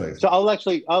 Yeah. So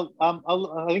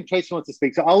I think Tracy wants to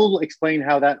speak. So I'll explain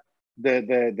how that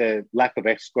the lack of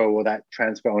escrow or that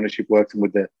transfer ownership works, and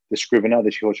with the scrivener, the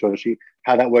shihoshoshi,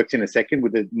 how that works in a second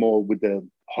with the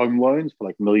home loans for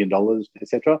like $1 million,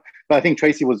 etc. But I think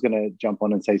Tracy was going to jump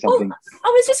on and say something. Well, I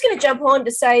was just going to jump on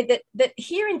to say that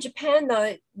here in Japan,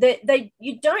 though, that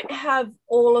you don't have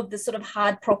all of the sort of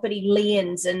hard property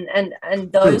liens and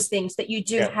those things that you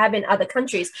do have in other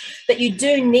countries, that you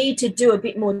do need to do a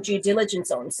bit more due diligence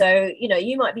on. So,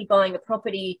 you might be buying a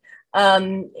property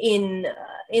in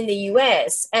the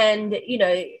US, and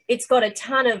it's got a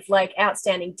ton of like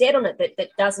outstanding debt on it that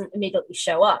doesn't immediately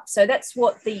show up. So that's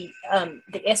what the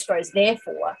escrow is there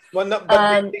for. Well, no,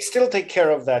 but they still take care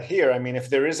of that here. I mean, if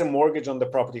there is a mortgage on the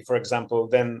property, for example,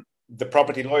 then the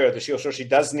property lawyer, the shihoshoshi,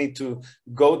 does need to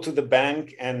go to the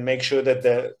bank and make sure that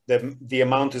the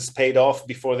amount is paid off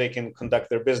before they can conduct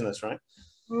their business, right?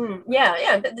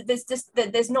 Yeah.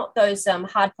 There's not those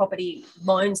hard property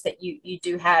loans that you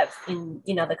do have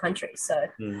in other countries. So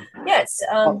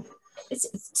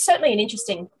it's certainly an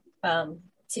interesting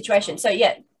situation. So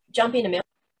jump in, Emil.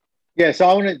 Yeah, so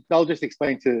I'll just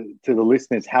explain to the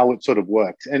listeners how it sort of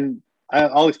works, and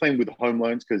I'll explain with home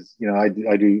loans, because I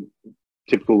do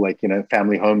typical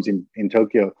family homes in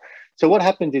Tokyo. So what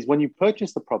happens is, when you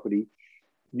purchase the property,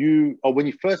 when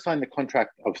you first sign the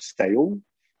contract of sale.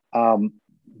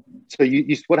 So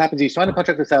what happens is, you sign a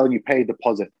contract of sale and you pay a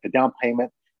deposit, a down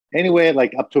payment, anywhere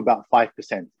like up to about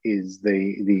 5% is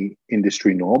the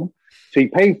industry norm. So you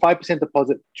pay 5%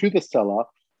 deposit to the seller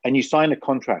and you sign a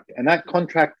contract, and that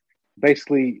contract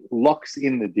basically locks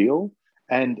in the deal.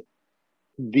 And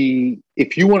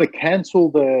if you want to cancel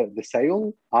the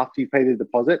sale after you pay the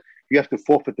deposit, you have to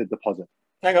forfeit the deposit.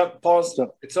 Hang on, pause.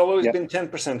 So, it's always been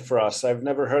 10% for us. I've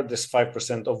never heard this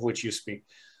 5% of which you speak.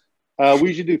 We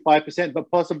usually do 5%, but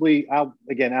possibly our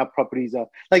properties are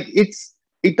like,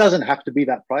 it doesn't have to be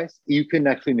that price. You can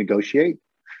actually negotiate.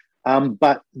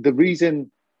 But the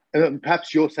reason,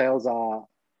 perhaps your sales are,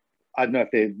 I don't know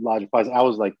if they're larger price.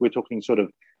 Ours, like, we're talking sort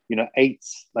of, say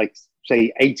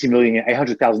 $80,000,000,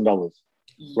 $800,000.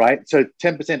 right? So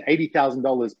 10%,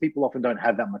 $80,000, people often don't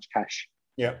have that much cash.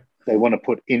 Yeah. They want to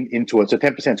put into it. So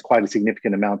 10% is quite a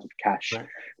significant amount of cash.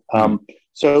 Right.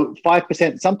 So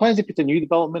 5%, sometimes if it's a new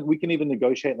development, we can even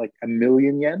negotiate like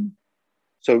 $1,000,000.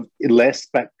 So less,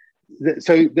 but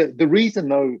the reason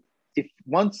though, if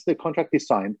once the contract is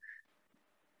signed,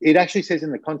 it actually says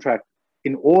in the contract,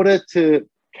 in order to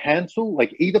cancel,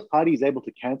 like either party is able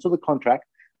to cancel the contract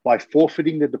by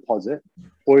forfeiting the deposit,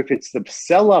 or if it's the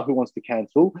seller who wants to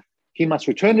cancel, he must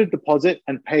return the deposit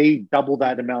and pay double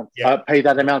that amount, pay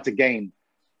that amount again.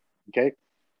 Okay.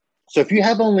 So if you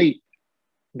have only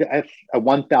a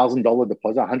 $1,000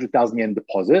 deposit, 100,000 yen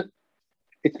deposit,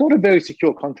 it's not a very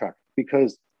secure contract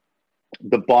because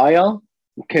the buyer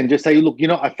can just say, look,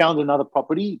 I found another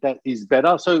property that is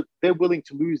better. So they're willing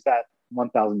to lose that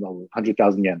 $1,000,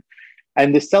 100,000 yen.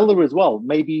 And the seller as well,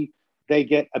 maybe they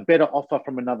get a better offer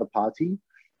from another party.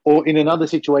 Or in another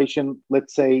situation,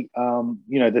 let's say,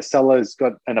 the seller's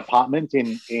got an apartment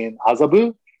in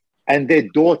Azabu and their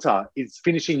daughter is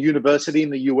finishing university in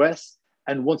the US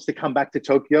and wants to come back to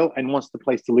Tokyo and wants the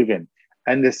place to live in.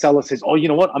 And the seller says, oh, you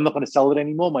know what? I'm not going to sell it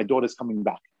anymore. My daughter's coming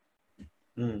back.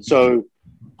 Mm-hmm.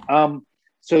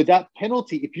 So that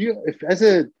penalty, if as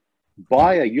a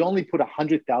buyer, you only put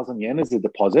 100,000 yen as a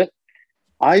deposit,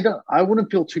 I wouldn't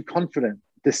feel too confident.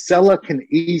 The seller can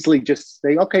easily just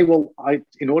say, okay, well,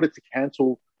 in order to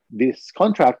cancel this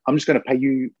contract, I'm just going to pay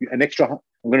you an extra,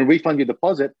 I'm going to refund your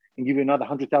deposit and give you another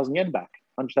 100,000 yen back.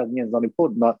 100,000 yen is not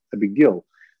important, not a big deal.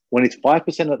 When it's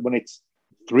 5%, when it's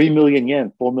 3 million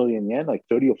yen, 4 million yen, like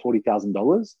 $30,000 or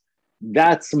 $40,000,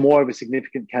 that's more of a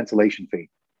significant cancellation fee.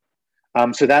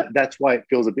 So that's why it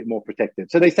feels a bit more protected.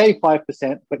 So they say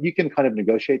 5%, but you can kind of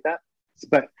negotiate that,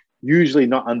 but usually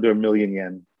not under 1 million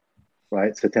yen,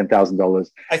 right? So $10,000.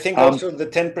 I think also the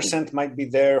 10% might be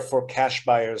there for cash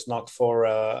buyers, not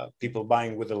for people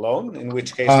buying with a loan, in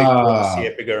which case they want to see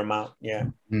a bigger amount. Yeah.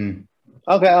 Mm.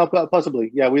 Okay,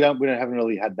 possibly. Yeah, we haven't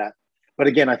really had that. But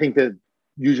again, I think that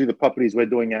usually the properties we're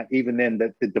doing at, even then,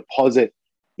 that the deposit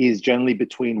is generally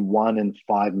between 1 and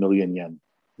 5 million yen.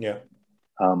 Yeah.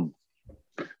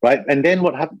 Right. And then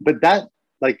what happens? But that,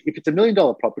 like, if it's $1 million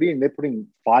property and they're putting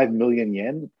 5 million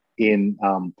yen in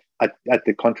at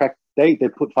the contract date, they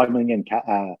put 5 million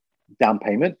yen down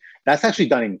payment. That's actually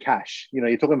done in cash.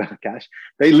 You're talking about cash.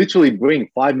 They literally bring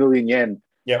 5 million yen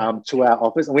to our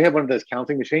office, and we have one of those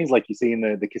counting machines like you see in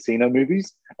the casino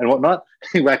movies and whatnot.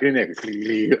 Right in there.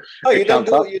 Oh, you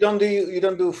don't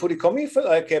do furikomi for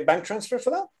like a bank transfer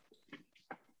for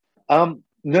that?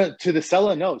 No, to the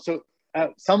seller, no. So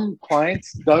some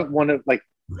clients don't want to, like,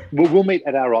 we'll meet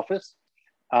at our office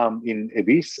in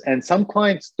Ibis, and some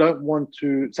clients don't want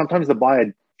to. Sometimes the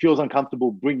buyer feels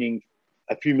uncomfortable bringing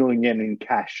a few million yen in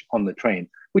cash on the train,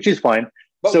 which is fine.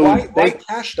 But so why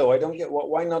cash though? I don't get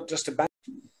why not just a bank?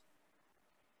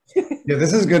 Yeah,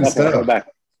 this is good stuff. Go back.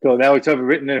 Cool. Now it's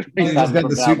overwritten. You just got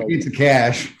the suitcase of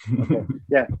cash. Okay.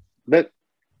 Yeah, but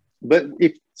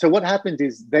what happens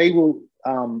is they will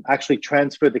actually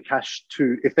transfer the cash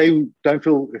to, if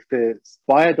the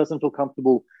buyer doesn't feel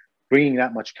comfortable bringing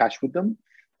that much cash with them,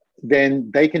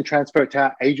 then they can transfer it to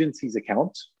our agency's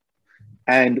account,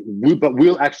 and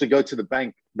we'll actually go to the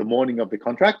bank the morning of the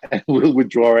contract and we'll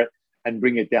withdraw it and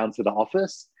bring it down to the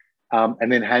office,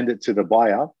 and then hand it to the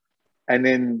buyer. And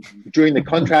then during the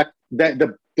contract,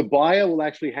 the buyer will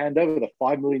actually hand over the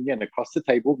 5 million yen across the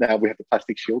table. Now we have the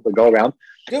plastic shield that go around.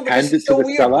 Dude, hand it to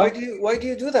the seller. Why do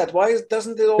you do that? Why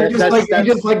doesn't it all? You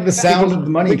just like the sound of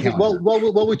the money counter.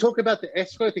 Well, we talk about the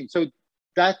escrow thing. So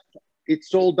that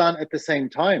it's all done at the same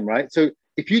time, right? So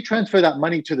if you transfer that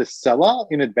money to the seller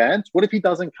in advance, what if he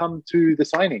doesn't come to the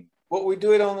signing? Well, we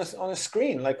do it on a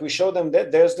screen. Like we show them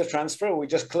that there's the transfer. We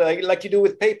just like you do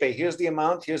with PayPay. Here's the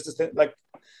amount. Here's the thing. Like.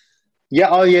 Yeah.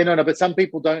 Oh, yeah. No. But some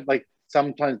people don't like.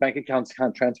 Sometimes bank accounts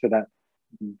can't transfer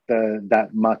that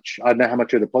much. I don't know how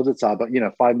much your deposits are, but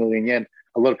 5 million yen.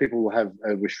 A lot of people will have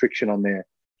a restriction on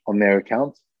their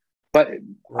accounts. But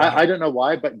right. I don't know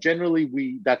why. But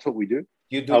generally, that's what we do.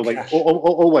 You do cash.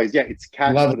 Always. Yeah, it's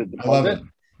cash for the deposit.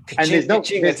 And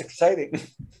it's exciting.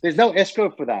 There's no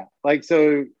escrow for that. Like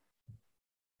so.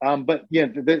 But yeah,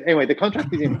 anyway, the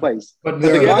contract is in place. But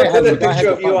the guy has a picture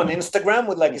of you on Instagram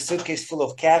with like a suitcase full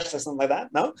of cash or something like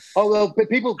that. No. Oh well, but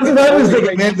people. I was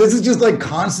thinking, man, this is just like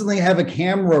constantly have a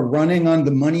camera running on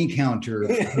the money counter,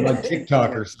 like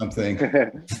TikTok or something.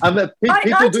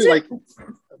 People do like.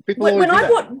 When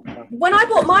I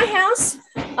bought my house,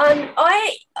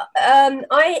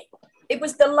 it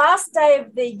was the last day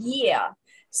of the year.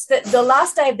 The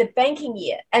last day of the banking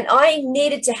year, and I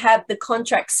needed to have the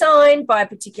contract signed by a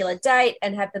particular date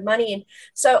and have the money in.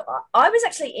 So I was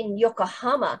actually in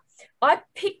Yokohama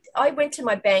I went to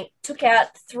my bank, took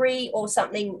out 3 or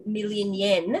something million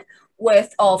yen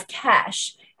worth of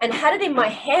cash and had it in my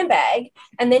handbag,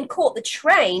 and then caught the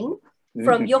train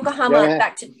from Yokohama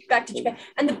back to Japan.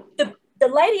 And the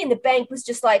lady in the bank was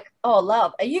just like, "Oh,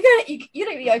 love, are you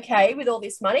gonna be okay with all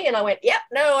this money?" And I went, "Yep,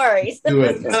 no worries." Do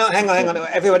it. No, hang on.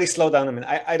 Everybody slow down a minute.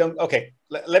 I don't, okay.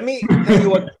 Let me tell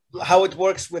you how it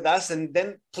works with us, and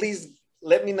then please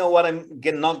let me know what I'm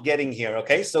not getting here,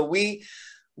 okay? So we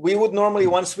would normally,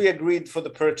 once we agreed for the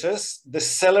purchase, the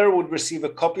seller would receive a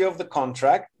copy of the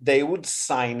contract, they would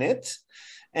sign it,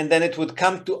 and then it would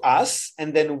come to us,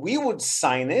 and then we would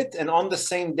sign it, and on the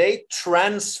same day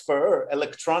transfer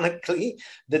electronically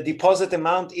the deposit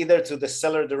amount either to the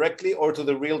seller directly or to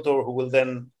the realtor, who will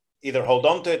then either hold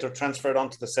on to it or transfer it on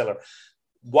to the seller.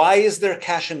 Why is there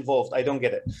cash involved? I don't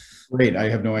get it. Great, I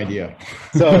have no idea.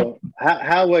 So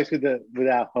how it works with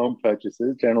our home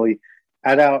purchases generally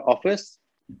at our office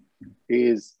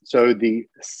is, so the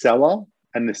seller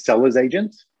and the seller's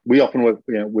agent, we often work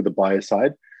with the buyer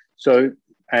side. So,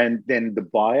 and then the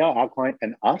buyer, our client,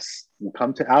 and us will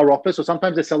come to our office, or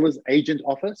sometimes the seller's agent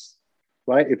office,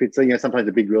 right? If it's sometimes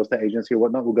a big real estate agency or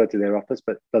whatnot, we'll go to their office,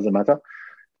 but it doesn't matter.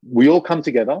 We all come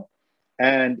together,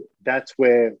 and that's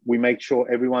where we make sure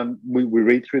everyone, we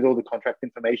read through all the contract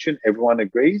information, everyone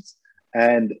agrees,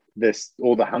 and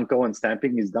all the hunko and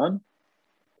stamping is done.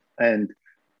 And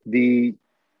we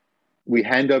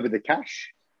hand over the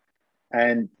cash,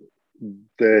 and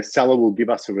the seller will give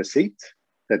us a receipt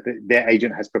that their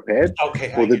agent has prepared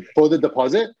for the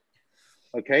deposit.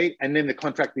 Okay, and then the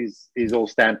contract is all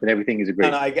stamped and everything is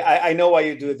agreed. No, I know why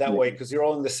you do it that way, because you're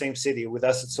all in the same city. With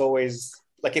us, it's always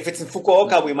like, if it's in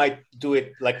Fukuoka, we might do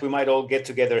it like we might all get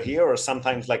together here, or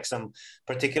sometimes like some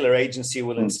particular agency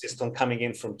will insist on coming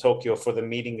in from Tokyo for the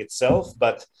meeting itself.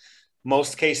 But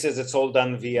most cases, it's all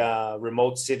done via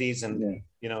remote cities, and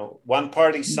one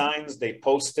party signs, they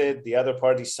post it, the other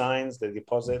party signs, they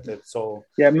deposit. It's all.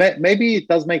 Yeah, maybe it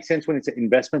does make sense when it's an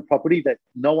investment property that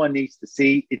no one needs to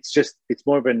see. It's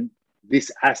more of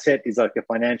this asset is like a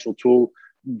financial tool.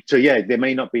 So yeah, they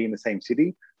may not be in the same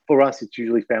city. For us, it's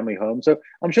usually family home. So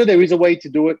I'm sure there is a way to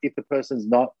do it if the person's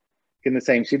not in the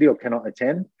same city or cannot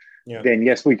attend. Yeah. Then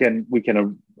yes, we can.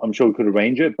 I'm sure we could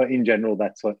arrange it. But in general,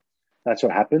 that's what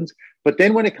happens. But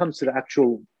then when it comes to the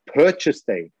actual purchase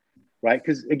day, right?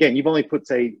 Because again, you've only put,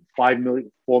 say, 4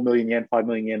 million yen, 5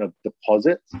 million yen of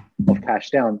deposit of cash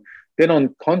down. Then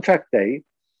on contract day,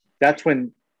 that's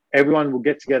when everyone will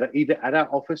get together either at our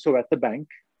office or at the bank.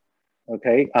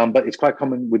 Okay. But it's quite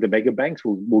common with the mega banks.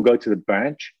 We'll go to the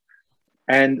branch,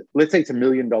 and let's say it's $1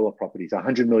 million properties,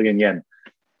 100 million yen.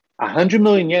 100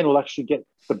 million yen will actually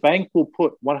the bank will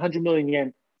put 100 million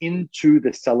yen into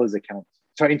the seller's account.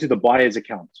 Sorry, into the buyer's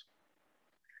account.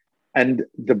 And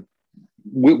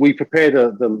we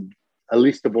prepare a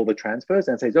list of all the transfers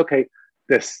and says, okay,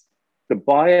 the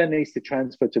buyer needs to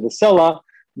transfer to the seller,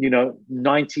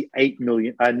 95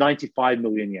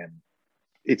 million yen.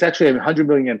 It's actually a 100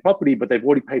 million yen property, but they've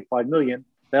already paid 5 million.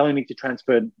 They only need to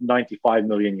transfer 95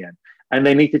 million yen. And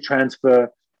they need to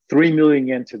transfer 3 million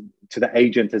yen to the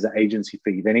agent as an agency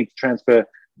fee. They need to transfer,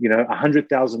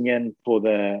 100,000 yen for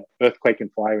the earthquake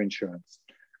and fire insurance.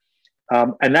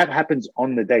 And that happens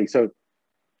on the day. So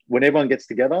when everyone gets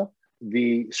together,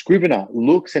 the scrivener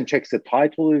looks and checks the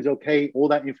title is okay, all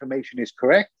that information is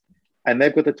correct, and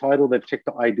they've got the title, they've checked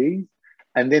the IDs,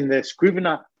 and then the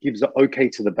scrivener gives the okay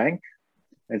to the bank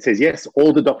and says, yes,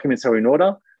 all the documents are in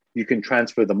order, you can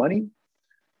transfer the money.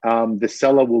 The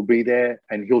seller will be there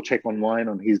and he'll check online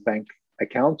on his bank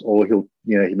account, or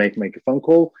he may make a phone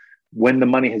call. When the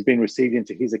money has been received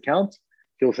into his account,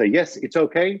 he'll say, yes, it's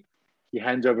okay. He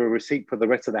hands over a receipt for the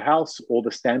rest of the house, all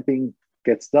the stamping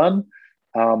gets done,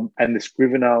 and the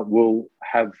scrivener will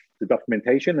have the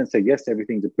documentation and say, yes,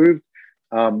 everything's approved.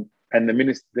 And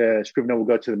the scrivener will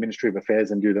go to the Ministry of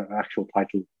Affairs and do the actual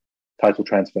title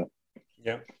transfer.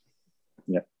 Yeah.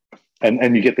 Yeah.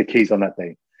 And you get the keys on that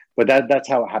day. But that's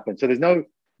how it happens. So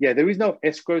there is no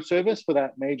escrow service for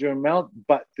that major amount,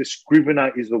 but the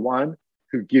scrivener is the one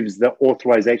who gives the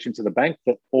authorization to the bank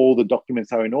that all the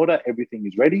documents are in order, everything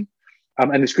is ready.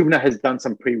 And the scrivener has done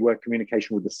some pre-work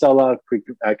communication with the seller,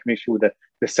 communication with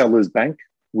the seller's bank,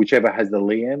 whichever has the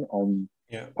lien on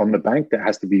the bank that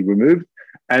has to be removed,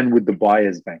 and with the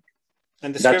buyer's bank.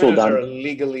 And the scriveners are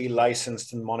legally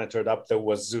licensed and monitored up the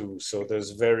wazoo. So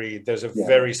there's a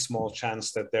very small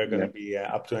chance that they're going to be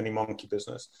up to any monkey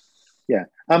business. Yeah.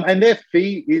 And their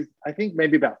fee is, I think,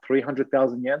 maybe about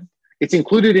 300,000 yen. It's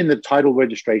included in the title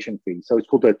registration fee. So it's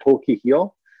called the Toki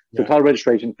Hyo. The title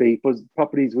registration fee for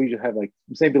properties, we usually have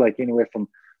maybe anywhere from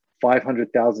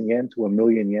 500,000 yen to 1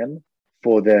 million yen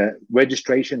for the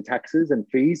registration taxes and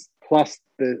fees, plus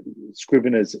the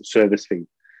scrivener's service fee.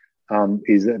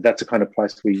 That's the kind of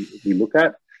price we look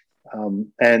at.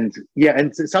 And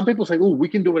some people say, oh, we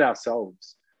can do it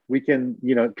ourselves. We can,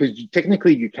 because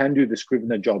technically you can do the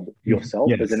scrivener job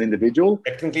yourself as an individual.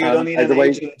 Technically, you don't need an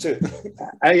agent too.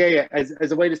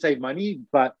 As a way to save money,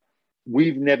 but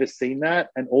we've never seen that.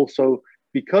 And also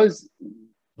because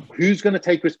who's going to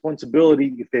take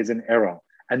responsibility if there's an error?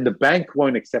 And the bank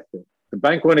won't accept it. The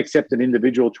bank won't accept an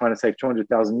individual trying to save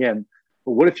 200,000 yen.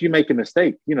 But what if you make a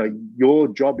mistake? Your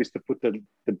job is to put the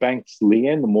bank's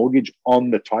lien, the mortgage,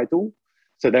 on the title.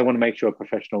 So they want to make sure a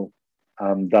professional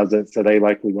does it. So they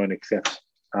likely won't accept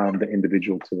the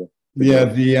individual to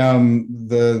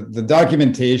the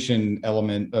documentation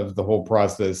element of the whole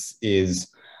process is,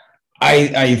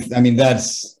 I mean,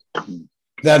 that's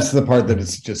the part that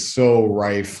is just so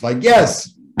rife. Like,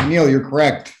 yes, Neil, you're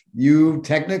correct. You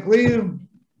technically,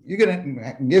 you're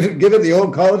gonna give it the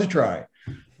old college try.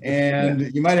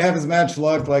 And you might have as much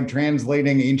luck like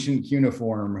translating ancient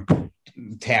cuneiform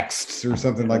texts or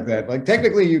something like that. Like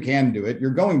technically you can do it. You're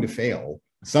going to fail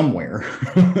somewhere.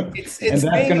 It's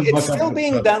still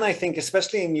being done, I think,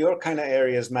 especially in your kind of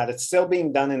areas, Matt. It's still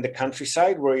being done in the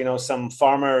countryside where, some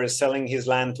farmer is selling his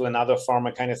land to another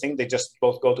farmer kind of thing. They just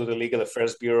both go to the Legal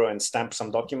Affairs Bureau and stamp some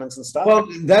documents and stuff. Well,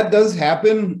 that does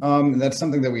happen. That's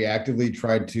something that we actively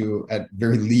tried to, at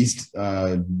very least,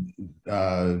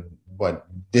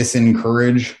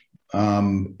 disencourage.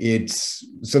 It's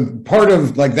so part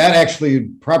of like that, actually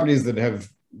properties that have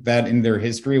that in their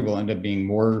history will end up being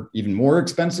even more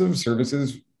expensive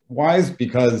services wise,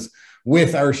 because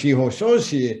with our Shiho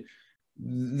Shoshi,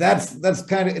 that's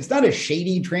kind of, it's not a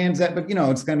shady transaction, but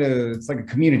it's like a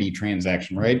community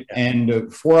transaction, right?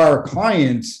 And for our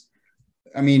clients,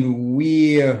 I mean,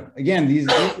 again, these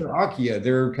are Akia,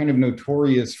 they're kind of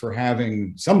notorious for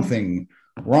having something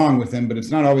wrong with them, but it's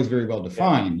not always very well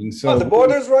defined. And so the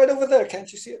border's right over there.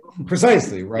 Can't you see it?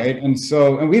 Precisely, right? And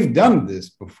we've done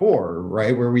this before,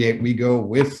 right? Where we go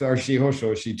with our Shiho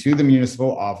Shoshi to the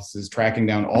municipal offices, tracking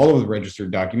down all of the registered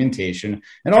documentation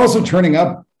and also turning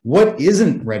up what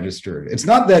isn't registered. It's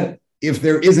not that if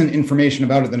there isn't information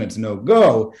about it, then it's no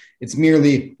go. It's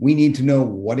merely we need to know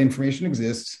what information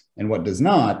exists and what does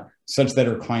not, such that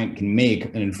our client can make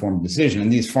an informed decision.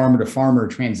 And these farmer to farmer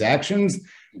transactions,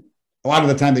 a lot of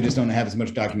the time they just don't have as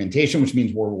much documentation, which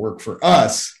means more work for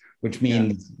us, which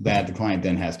means that the client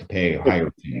then has to pay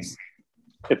higher fees.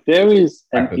 If there is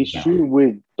an issue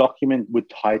with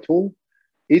title,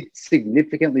 it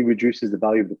significantly reduces the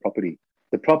value of the property.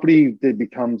 The property that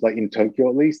becomes, like in Tokyo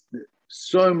at least,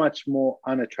 so much more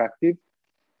unattractive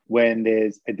when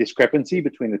there's a discrepancy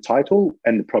between the title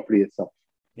and the property itself.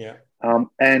 Yeah.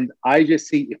 And I just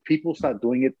see if people start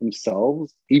doing it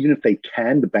themselves, even if they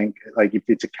can, the bank, like if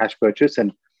it's a cash purchase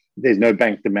and there's no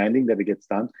bank demanding that it gets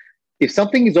done, if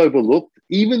something is overlooked,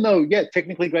 even though,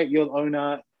 technically great, you're the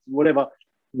owner, whatever,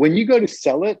 when you go to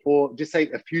sell it or just say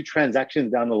a few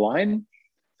transactions down the line,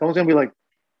 someone's going to be like,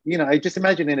 I just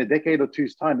imagine in a decade or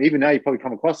two's time, even now you probably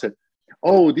come across it.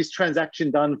 Oh, this transaction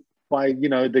done by,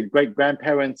 the great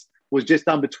grandparents was just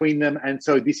done between them. And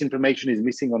so this information is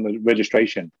missing on the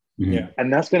registration. Yeah.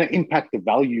 And that's going to impact the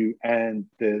value and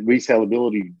the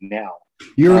resaleability now.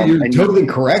 You're totally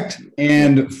correct.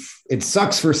 And it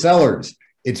sucks for sellers.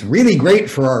 It's really great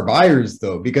for our buyers,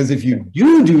 though, because if you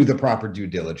do the proper due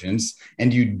diligence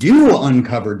and you do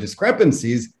uncover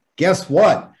discrepancies, guess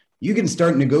what? You can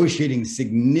start negotiating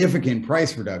significant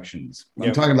price reductions.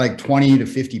 I'm talking like 20 to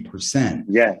 50%.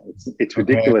 Yeah, it's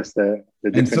ridiculous. The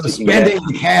and so spending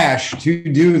the cash to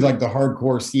do like the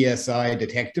hardcore CSI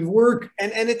detective work.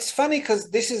 And it's funny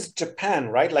because this is Japan,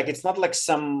 right? Like it's not like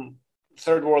some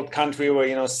third world country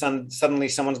where, suddenly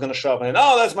someone's going to show up and,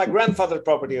 that's my grandfather's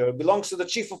property or it belongs to the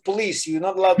chief of police. You're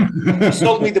not allowed, you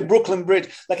sold me the Brooklyn Bridge.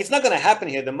 Like, it's not going to happen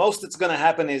here. The most that's going to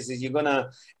happen is you're going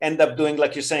to end up doing,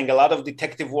 like you're saying, a lot of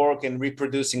detective work and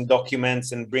reproducing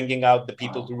documents and bringing out the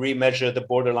people to remeasure the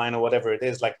borderline or whatever it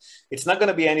is. Like, it's not going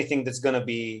to be anything that's going to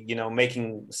be,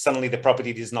 making suddenly the property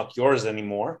is not yours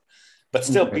anymore. But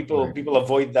still, people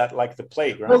avoid that like the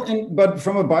plague, right? Well, but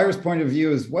from a buyer's point of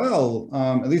view as well,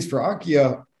 at least for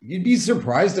Akia, you'd be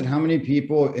surprised at how many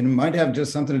people, it might have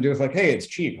just something to do with like, hey, it's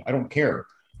cheap, I don't care.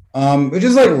 But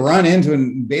just like run into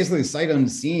and basically sight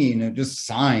unseen and just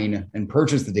sign and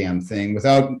purchase the damn thing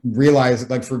without realizing,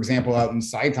 like, for example, out in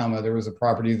Saitama, there was a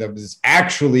property that was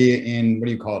actually in,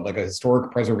 like a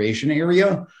historic preservation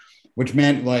area, which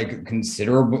meant like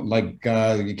considerable, like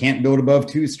you can't build above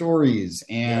 2 stories.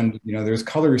 And, there's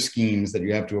color schemes that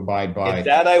you have to abide by.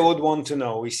 That I would want to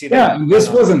know. We see that. Yeah, this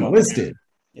wasn't listed.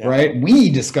 right? We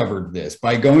discovered this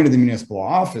by going to the municipal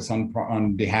office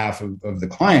on behalf of the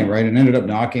client, right? And ended up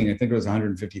knocking, I think it was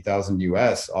 150,000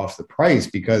 US off the price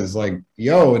because like,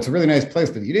 yo, it's a really nice place,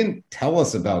 but you didn't tell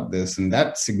us about this. And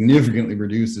that significantly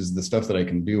reduces the stuff that I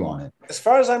can do on it. As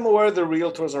far as I'm aware, the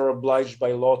realtors are obliged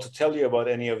by law to tell you about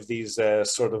any of these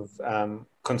sort of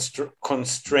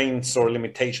constraints or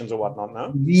limitations or whatnot,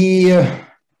 no?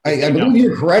 I believe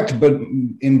you're correct, but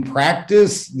in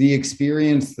practice, the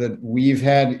experience that we've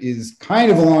had is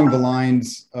kind of along the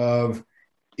lines of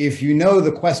if you know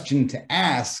the question to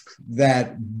ask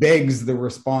that begs the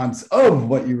response of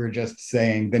what you were just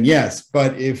saying, then yes.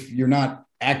 But if you're not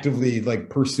actively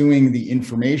like pursuing the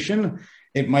information,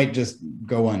 it might just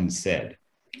go unsaid.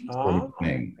 Sort of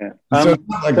thing. So it's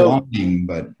not like lying,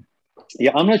 but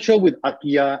yeah, I'm not sure with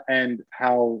Akia and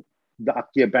how the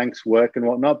Akia banks work and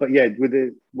whatnot, but yeah, with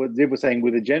what Ziv was saying,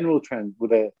 with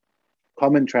a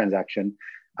common transaction,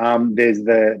 there's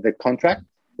the contract,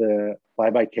 the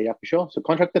bye-bye keyakusho, so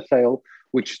contract of sale,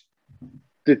 which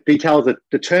details the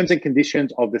terms and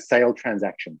conditions of the sale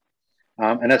transaction,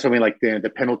 and that's what I mean, like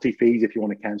the penalty fees if you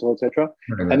want to cancel, etc.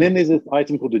 Right. And then there's this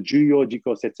item called the Juyo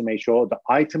Jiko Setsumeisho, the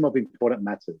item of important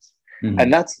matters,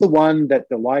 and that's the one that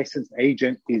the licensed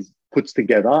agent puts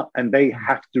together, and they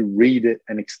have to read it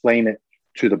and explain it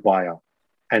to the buyer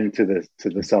and to the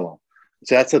seller.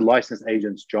 So that's a licensed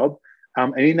agent's job.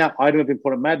 And in that item of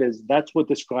important matters, that's what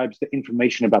describes the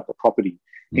information about the property,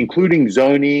 including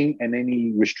zoning and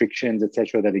any restrictions,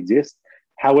 etc., that exist.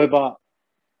 However,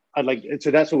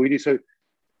 so that's what we do. So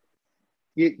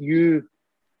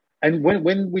and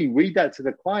when we read that to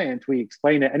the client, we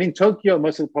explain it. And in Tokyo,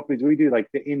 most of the properties we do, like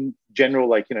in general,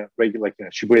 like, regular, like,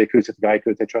 Shibuya-ku,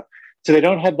 Setsugai-ku, etc. So they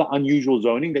don't have the unusual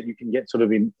zoning that you can get sort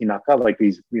of in Aka, like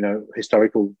these,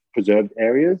 historical preserved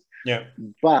areas. Yeah.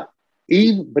 But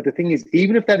the thing is,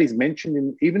 even if that is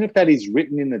mentioned even if that is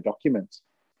written in the documents,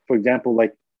 for example,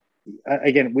 like,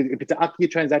 again, if it's an Akia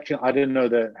transaction, I don't know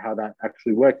how that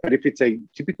actually works. But if it's a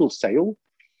typical sale,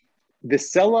 the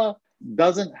seller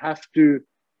doesn't have to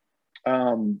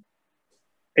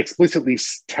explicitly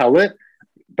tell it,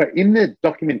 but in the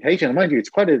documentation, mind you, it's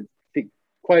quite a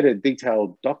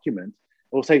detailed document.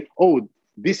 It will say, "Oh,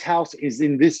 this house is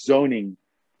in this zoning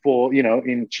for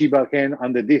in Chiba-ken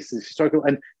under this historical,"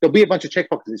 and there'll be a bunch of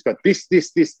checkboxes. It's got this,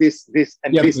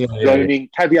 and this zoning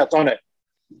caveats on it,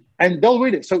 and they'll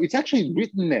read it. So it's actually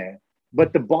written there,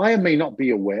 but the buyer may not be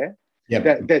aware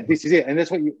that this is it. And that's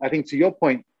what I think. To your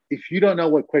point, if you don't know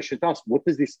what question to ask, what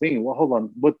does this mean? Well, hold on,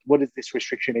 what does this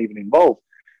restriction even involve?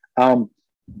 It's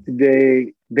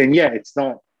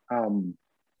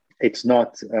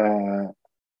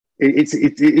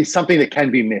something that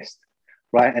can be missed,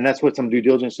 right? And that's what some due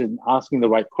diligence in asking the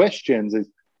right questions is.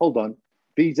 Hold on,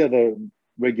 these are the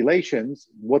regulations.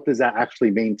 What does that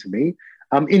actually mean to me?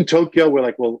 In Tokyo, we're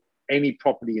like, well, any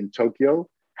property in Tokyo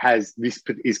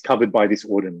is covered by this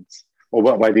ordinance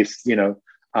or by this,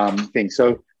 thing.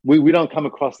 So we don't come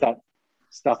across that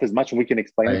stuff as much, and we can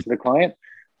explain it to the client.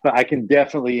 But I can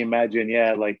definitely imagine,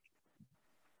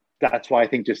 that's why I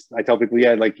think I tell people,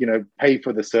 pay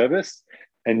for the service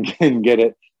and get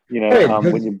it,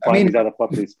 when you buy these other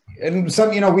properties. And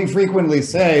some, we frequently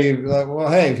say,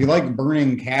 well, hey, if you like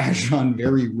burning cash on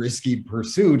very risky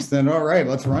pursuits, then all right,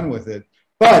 let's run with it.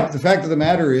 But the fact of the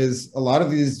matter is, a lot of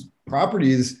these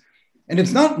properties, and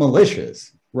it's not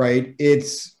malicious, right?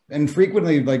 And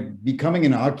frequently, like, becoming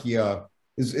an Akia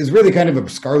is really kind of a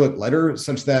scarlet letter,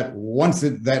 such that once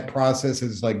that process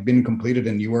has like been completed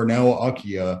and you are now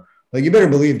Akia, like, you better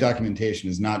believe documentation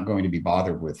is not going to be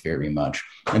bothered with very much.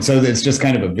 And so it's just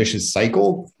kind of a vicious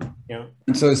cycle. Yeah.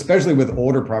 And so especially with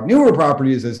newer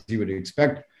properties, as you would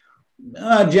expect,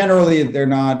 generally they're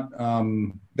not,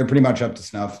 they're pretty much up to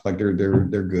snuff. Like they're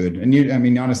good.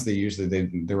 And honestly, usually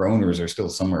their owners are still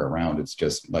somewhere around. It's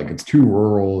just like, it's too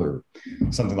rural or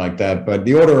something like that. But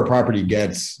the older a property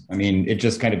gets, it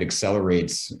just kind of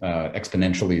accelerates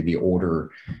exponentially the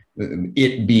older,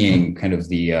 it being kind of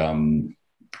the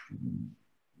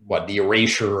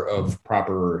erasure of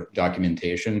proper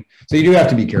documentation. So you do have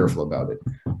to be careful about it.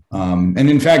 And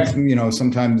in fact,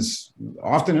 sometimes,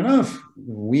 often enough,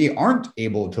 we aren't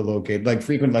able to locate, like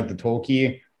frequent, like the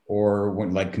Toki, or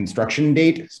when, like, construction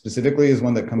date specifically is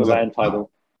one that comes the up. land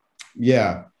title.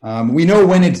 Yeah. We know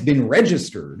when it's been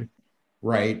registered,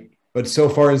 right? But so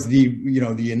far as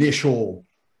the initial,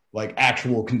 like,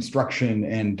 actual construction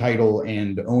and title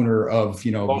and owner of,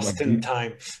 lost in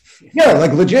time. Yeah,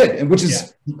 like legit, and which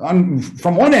is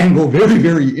from one angle very,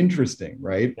 very interesting,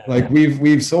 right? Yeah. Like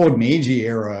we've sold Meiji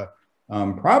era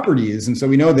properties, and so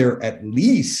we know they're at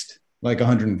least like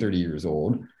 130 years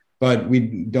old, but we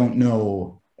don't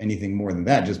know anything more than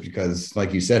that, just because,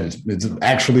 like you said, it's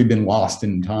actually been lost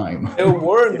in time. There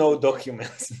were no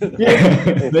documents.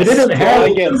 Yeah, they didn't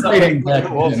have writing back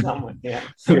then. Yeah.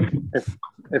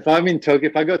 If I'm in Tokyo,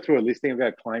 if I go through a listing, I've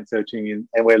got client searching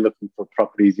and we're looking for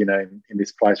properties, you know, in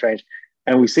this price range,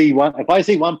 and we see one, if I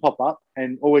see one pop up,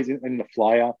 and always in the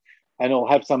flyer, and it'll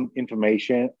have some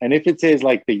information, and if it says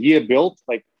like the year built,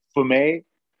 like for me,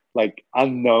 like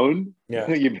unknown,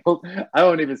 you built, I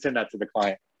won't even send that to the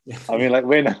client. I mean, like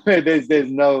when there's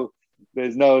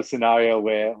no scenario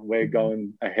where we're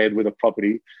going ahead with a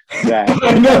property that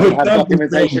has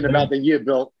documentation about the year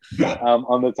built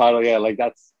on the title. Yeah, like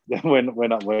that's we're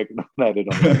not working on that at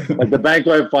all. Like the bank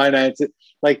won't finance it.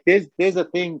 Like there's a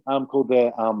thing called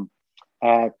the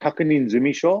Kakunin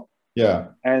Zumisho. Yeah.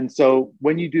 And so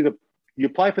when you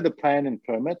apply for the plan and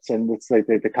permits, and it's like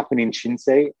the Kakunin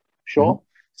Shinsei Sho.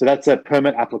 So that's a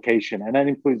permit application, and that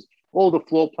includes all the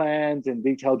floor plans and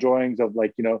detailed drawings of,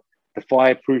 like, you know, the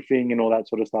fireproofing and all that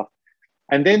sort of stuff.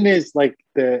 And then there's like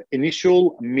the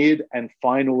initial, mid, and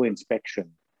final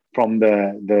inspection from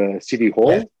the city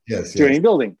hall during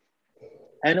building.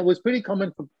 And it was pretty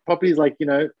common for properties like, you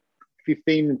know,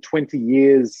 15 and 20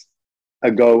 years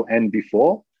ago and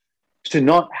before to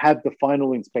not have the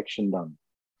final inspection done.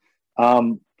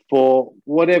 For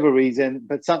whatever reason,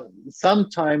 but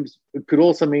sometimes it could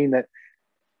also mean that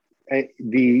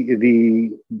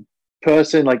the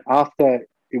person, like after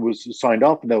it was signed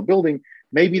off and they were building,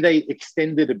 maybe they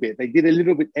extended a bit. They did a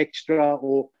little bit extra,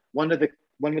 or one of the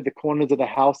corners of the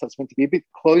house that's meant to be a bit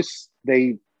close,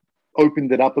 they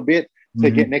opened it up a bit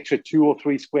to get an extra 2 or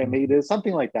 3 square meters,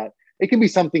 something like that. It can be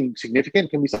something significant,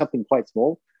 it can be something quite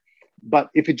small. But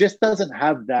if it just doesn't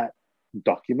have that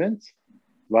document,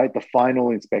 right, the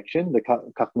final inspection, the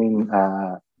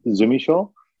Kakunin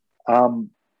Zumisho,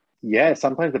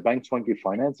 sometimes the banks won't give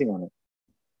financing on it.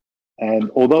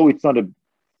 And although it's not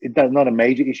a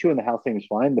major issue and the house seems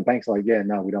fine, the bank's like, yeah,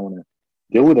 no, we don't want to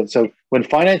deal with it. So when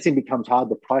financing becomes hard,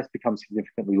 the price becomes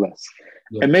significantly less.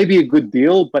 Yeah. It may be a good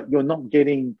deal, but you're not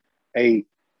getting a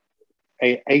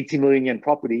 80 million yen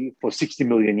property for 60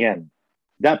 million yen.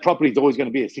 That property is always going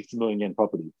to be a 60 million yen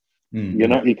property. You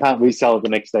know, you can't resell it the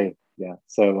next day. Yeah.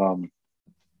 So,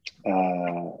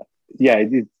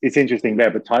 it's interesting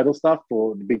there. But title stuff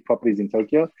for the big properties in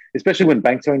Tokyo, especially when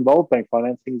banks are involved, bank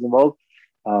financing is involved,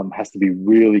 has to be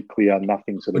really clear.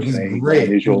 Nothing sort of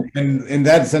unusual. And in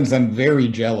that sense, I'm very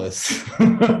jealous.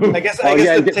 I guess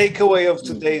the takeaway of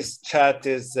today's chat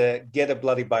is get a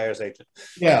bloody buyer's agent.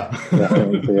 Yeah.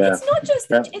 It's not just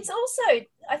that, it's also,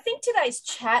 I think today's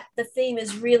chat, the theme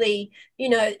is really, you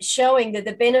know, showing that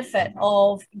the benefit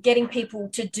of getting people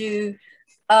to do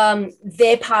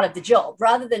their part of the job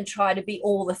rather than try to be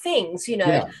all the things, you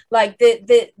know, like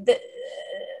the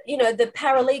you know, the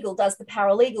paralegal does the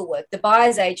paralegal work, the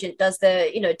buyer's agent does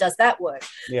does that work.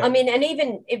 I mean, and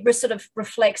even it sort of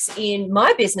reflects in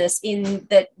my business in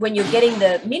that when you're getting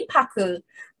the minpaku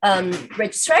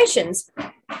registrations,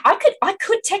 I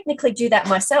could technically do that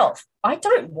myself. I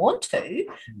don't want to,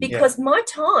 because my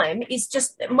time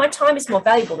is more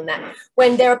valuable than that.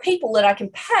 When there are people that I can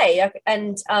pay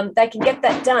and they can get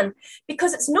that done,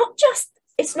 because it's not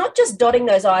just dotting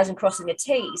those I's and crossing the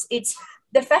T's. It's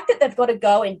the fact that they've got to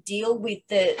go and deal with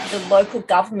the local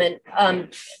government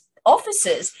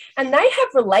officers, and they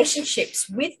have relationships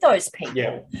with those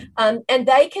people, and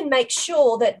they can make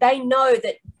sure that they know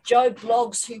that Joe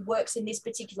Bloggs, who works in this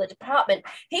particular department,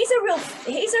 he's a real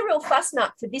fuss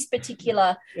nut for this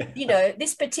particular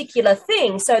this particular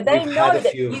thing. So they know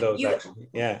that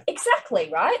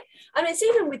exactly right. I mean, it's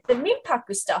even with the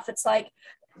minpaku stuff. It's like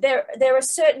there are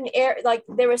certain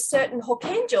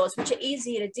hokenjos which are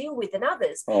easier to deal with than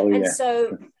others, so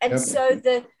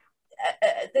the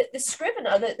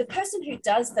scrivener, the person who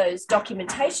does those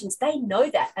documentations, they know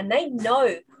that, and they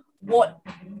know what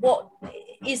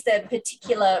is the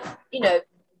particular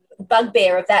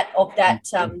bugbear of that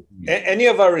any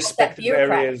of our respective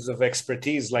areas of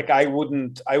expertise. Like I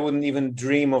wouldn't even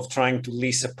dream of trying to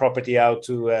lease a property out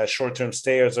to short-term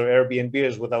stayers or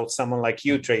Airbnbers without someone like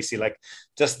you, Tracy. Like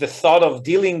just the thought of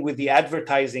dealing with the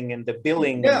advertising and the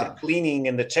billing and the cleaning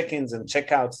and the check-ins and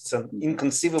checkouts, it's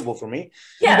inconceivable for me.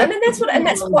 I mean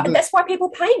that's why people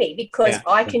pay me, because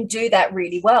I can do that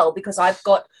really well, because I've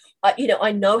got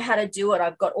I know how to do it.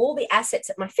 I've got all the assets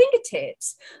at my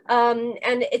fingertips. And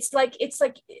it's like,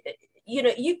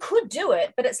 you could do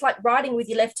it, but it's like writing with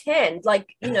your left hand.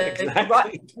 Like,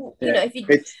 if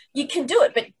you can do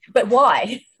it, but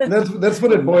why? That's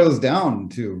what it boils down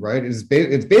to, right? It's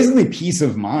basically peace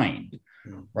of mind,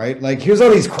 right? Like, here's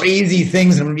all these crazy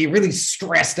things, and I'm going to be really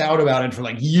stressed out about it for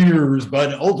like years,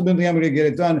 but ultimately I'm going to get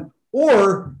it done.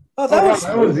 Or Oh,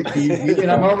 that was easy,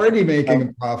 and I'm already making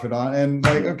a profit on, and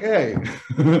like, okay.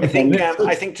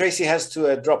 I think Tracy has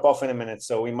to drop off in a minute,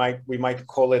 so we might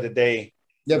call it a day.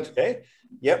 Yep. Today.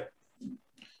 Yep.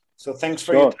 So thanks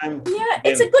for your time. Yeah,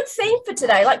 it's a good theme for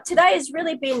today. Like today has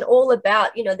really been all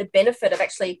about, you know, the benefit of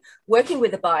actually working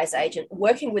with a buyer's agent,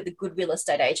 working with a good real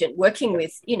estate agent, working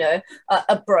with, you know,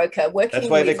 a broker, working with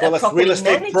That's why they call us real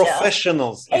estate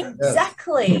professionals.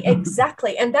 Exactly,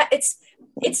 exactly. And that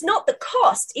it's not the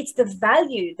cost, it's the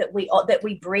value that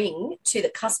we bring to the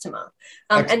customer.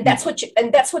 And that's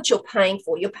what you're paying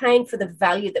for. You're paying for the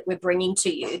value that we're bringing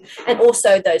to you. And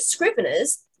also those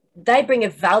scriveners, they bring a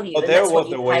value, and that's what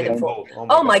you pay them for.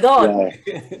 Oh my God.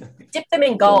 Yeah. Dip them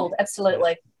in gold.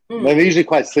 Absolutely. They're usually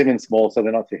quite slim and small, so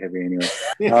they're not too heavy anyway.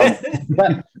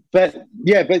 But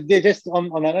they're just on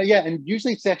that. Yeah, and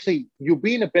usually it's actually, you'll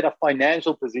be in a better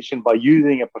financial position by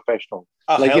using a professional.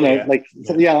 Like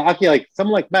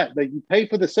someone like Matt, like you pay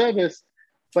for the service,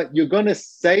 but you're going to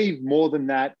save more than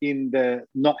that in the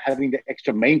not having the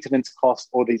extra maintenance cost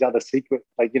or these other secret,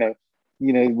 like, you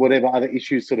know, whatever other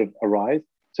issues sort of arise.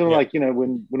 So like, you know,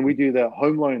 when we do the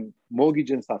home loan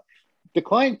mortgage and stuff, the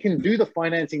client can do the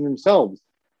financing themselves,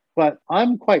 but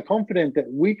I'm quite confident that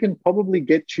we can probably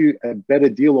get you a better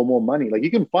deal or more money. Like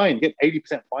you can get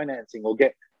 80% financing or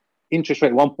get interest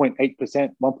rate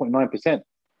 1.8%, 1.9%.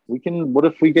 What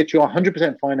if we get you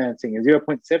 100% financing and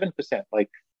 0.7%? Like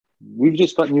we've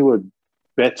just gotten you a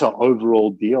better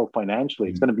overall deal financially.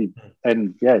 It's going to be,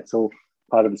 and yeah, it's all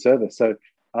part of the service. So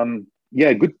I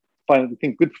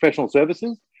think good professional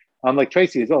services. Like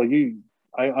Tracy as well.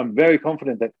 I'm very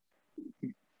confident that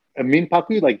a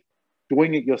minpaku, like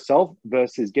doing it yourself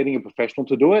versus getting a professional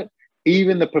to do it,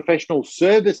 even the professional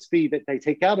service fee that they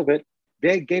take out of it,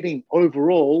 they're getting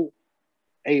overall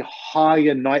a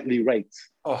higher nightly rate.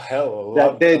 Oh hell!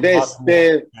 And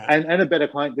a better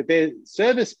client, that their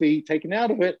service fee taken out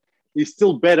of it is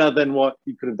still better than what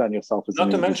you could have done yourself.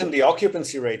 Not to mention the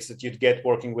occupancy rates that you'd get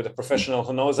working with a professional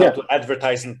who knows how to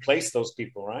advertise and place those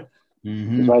people, right?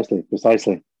 Mm-hmm.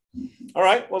 Precisely. All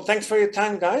right. Well, thanks for your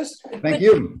time, guys. Thank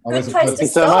you. Good place to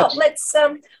stop. Let's.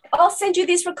 I'll send you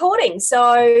these recordings. So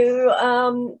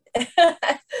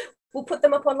we'll put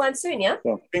them up online soon. Yeah.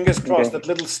 Fingers crossed. That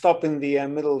little stop in the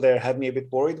middle there had me a bit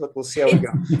worried, but we'll see how it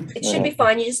goes. It should be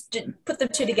fine. You just put them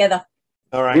two together.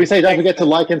 All right. Do we say don't forget to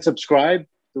like and subscribe?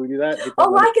 Do we do that?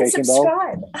 Like and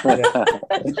subscribe.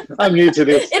 I'm new to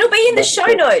this. It'll be in the show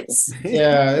notes.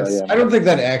 Yeah, I don't think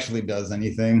that actually does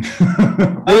anything. We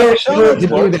don't to do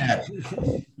that.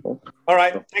 All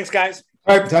right. Thanks, guys.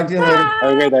 All right. Talk to you later.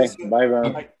 Have a great day. Bye,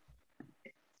 everyone. Bye.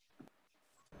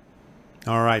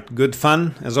 All right. Good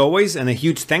fun, as always. And a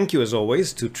huge thank you, as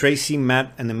always, to Tracy,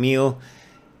 Matt, and Emil.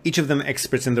 Each of them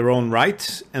experts in their own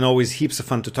right, and always heaps of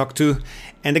fun to talk to.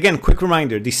 And again, quick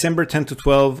reminder, December 10 to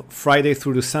 12, Friday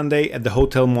through to Sunday at the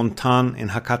Hotel Montan in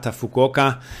Hakata,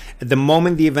 Fukuoka. At the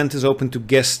moment, the event is open to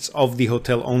guests of the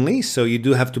hotel only, so you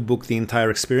do have to book the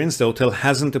entire experience. The hotel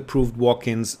hasn't approved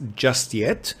walk-ins just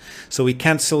yet, so we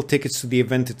can't sell tickets to the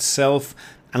event itself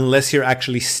unless you're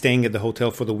actually staying at the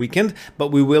hotel for the weekend,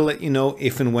 but we will let you know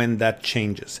if and when that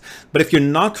changes. But if you're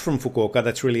not from Fukuoka,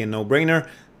 that's really a no-brainer.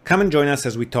 Come and join us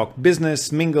as we talk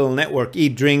business, mingle, network,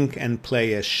 eat, drink, and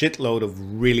play a shitload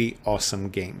of really awesome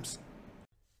games.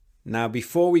 Now,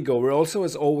 before we go, we're also,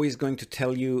 as always, going to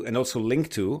tell you and also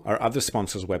link to our other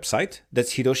sponsor's website.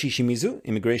 That's Hiroshi Shimizu,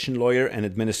 immigration lawyer and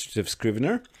administrative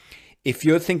scrivener. If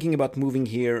you're thinking about moving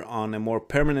here on a more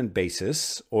permanent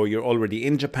basis, or you're already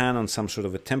in Japan on some sort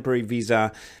of a temporary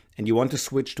visa and you want to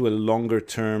switch to a longer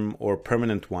term or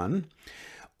permanent one,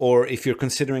 or if you're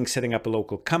considering setting up a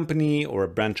local company or a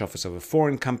branch office of a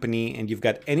foreign company and you've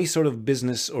got any sort of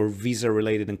business or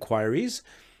visa-related inquiries,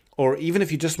 or even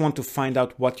if you just want to find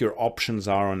out what your options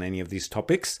are on any of these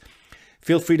topics,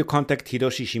 feel free to contact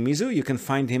Hiroshi Shimizu. You can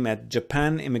find him at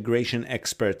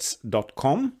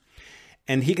japanimmigrationexperts.com,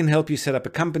 and he can help you set up a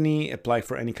company, apply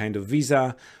for any kind of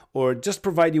visa, or just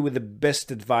provide you with the best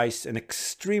advice and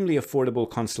extremely affordable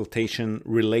consultation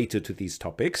related to these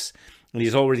topics. And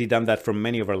he's already done that for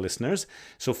many of our listeners.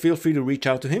 So feel free to reach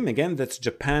out to him. Again, that's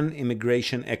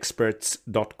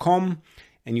japanimmigrationexperts.com,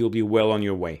 and you'll be well on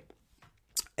your way.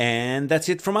 And that's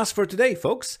it from us for today,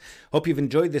 folks. Hope you've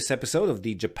enjoyed this episode of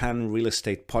the Japan Real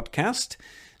Estate Podcast.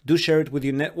 Do share it with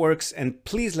your networks, and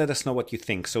please let us know what you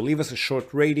think. So leave us a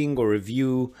short rating or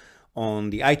review on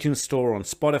the iTunes Store, on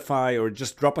Spotify, or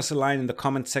just drop us a line in the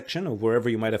comment section of wherever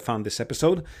you might have found this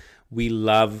episode. We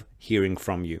love hearing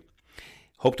from you.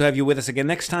 Hope to have you with us again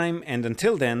next time, and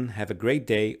until then, have a great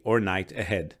day or night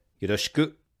ahead.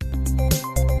 Yoroshiku.